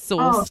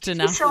sourced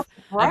enough of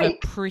a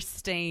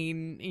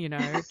pristine,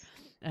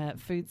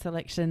 food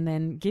selection,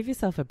 then give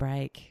yourself a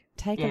break.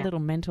 Take a little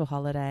mental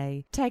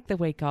holiday. Take the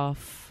week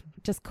off.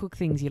 Just cook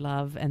things you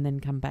love and then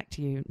come back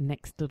to your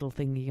next little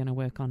thing you're going to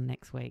work on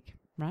next week,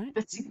 right?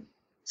 That's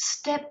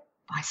step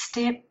by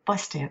step by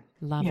step.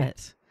 Love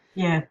it.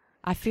 Yeah.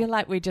 I feel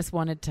like we just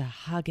wanted to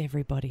hug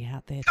everybody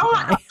out there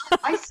today.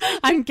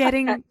 I'm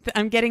getting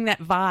that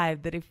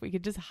vibe that if we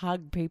could just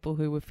hug people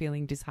who were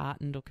feeling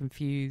disheartened or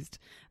confused,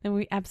 then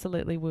we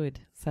absolutely would.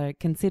 So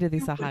consider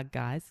this a hug,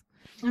 guys.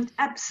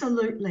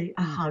 Absolutely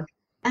a hug.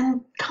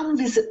 And come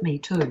visit me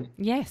too.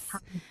 Yes.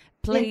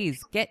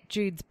 please get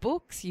Jude's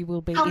books. You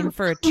will be Come in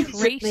for a visit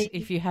treat me.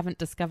 if you haven't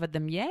discovered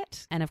them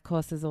yet. And of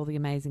course, there's all the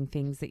amazing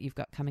things that you've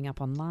got coming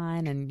up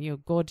online, and you're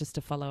gorgeous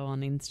to follow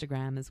on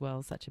Instagram as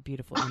well. Such a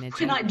beautiful energy.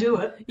 Can I do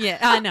it? Yeah,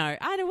 I know.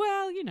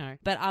 Well,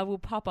 but I will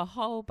pop a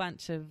whole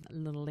bunch of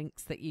little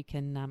links that you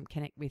can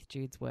connect with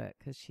Jude's work,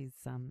 because she's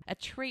a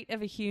treat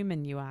of a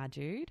human. You are,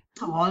 Jude.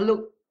 Oh,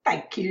 look,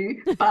 thank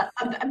you. But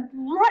I'm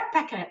right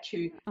back at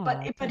you. Oh,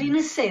 but in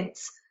a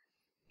sense,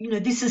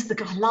 this is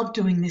I love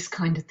doing this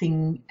kind of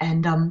thing.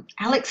 And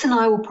Alex and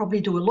I will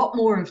probably do a lot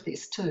more of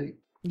this too.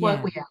 Yeah.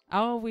 Won't we?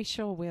 Oh, we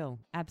sure will.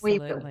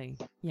 Absolutely.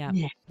 Yeah.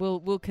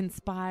 We'll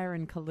conspire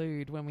and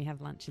collude when we have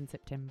lunch in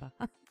September.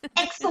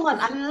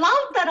 Excellent. I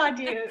love that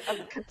idea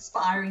of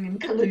conspiring and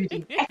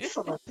colluding.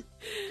 Excellent.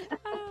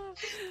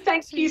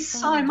 Thank you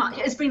so much.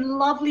 It's been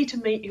lovely to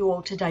meet you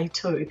all today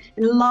too.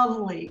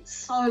 Lovely.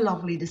 So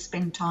lovely to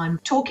spend time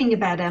talking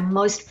about our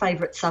most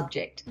favourite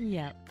subject.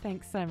 Yeah.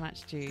 Thanks so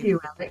much, Jude. See you,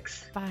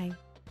 Alex. Bye.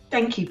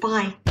 Thank you.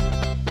 Bye.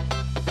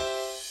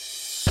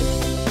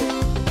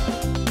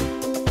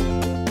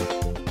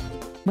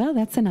 Well,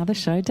 that's another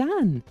show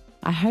done.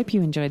 I hope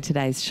you enjoyed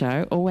today's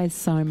show. Always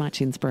so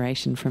much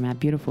inspiration from our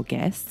beautiful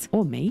guests,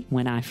 or me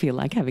when I feel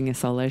like having a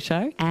solo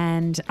show.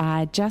 And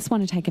I just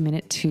want to take a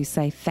minute to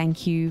say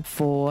thank you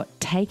for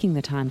taking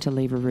the time to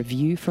leave a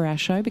review for our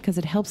show, because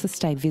it helps us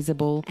stay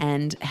visible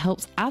and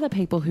helps other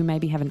people who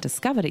maybe haven't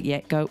discovered it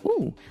yet go,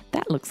 ooh,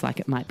 that looks like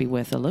it might be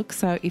worth a look.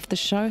 So if the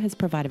show has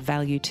provided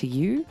value to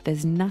you,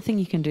 there's nothing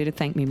you can do to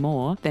thank me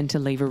more than to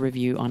leave a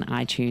review on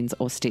iTunes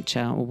or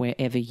Stitcher or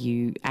wherever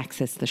you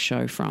access the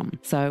show from.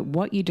 So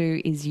what you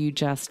do is you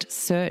just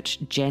search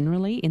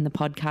generally in the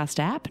podcast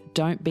app.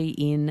 Don't be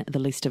in the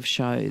list of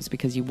shows,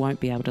 because you won't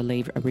be able to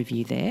leave a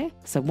review there.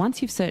 So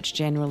once you've searched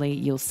generally,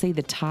 you'll see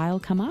the tile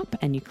come up,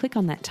 and you click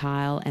on that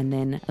tile, and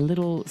then a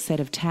little set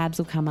of tabs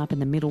will come up,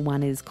 and the middle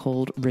one is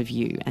called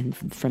review. And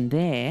from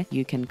there,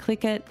 you can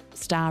click it,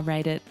 star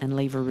rate it, and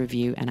leave a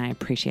review. And I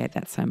appreciate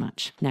that so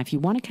much. Now, if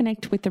you want to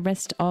connect with the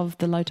rest of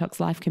the Low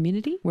Tox Life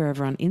community, we're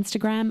over on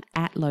Instagram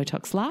at Low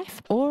Tox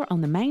Life, or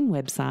on the main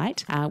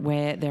website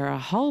where there are a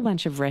whole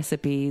bunch of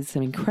recipes,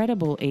 some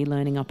incredible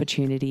e-learning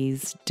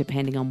opportunities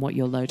depending on what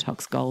your low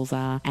tox goals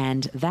are,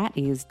 and that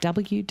is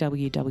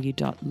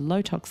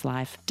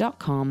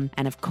www.lowtoxlife.com.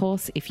 And of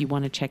course, if you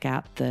want to check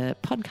out the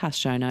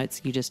podcast show notes,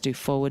 you just do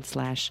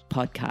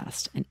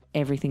 /podcast, and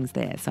everything's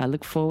there. So I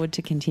look forward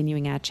to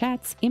continuing our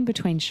chats in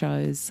between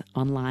shows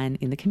online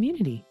in the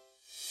community.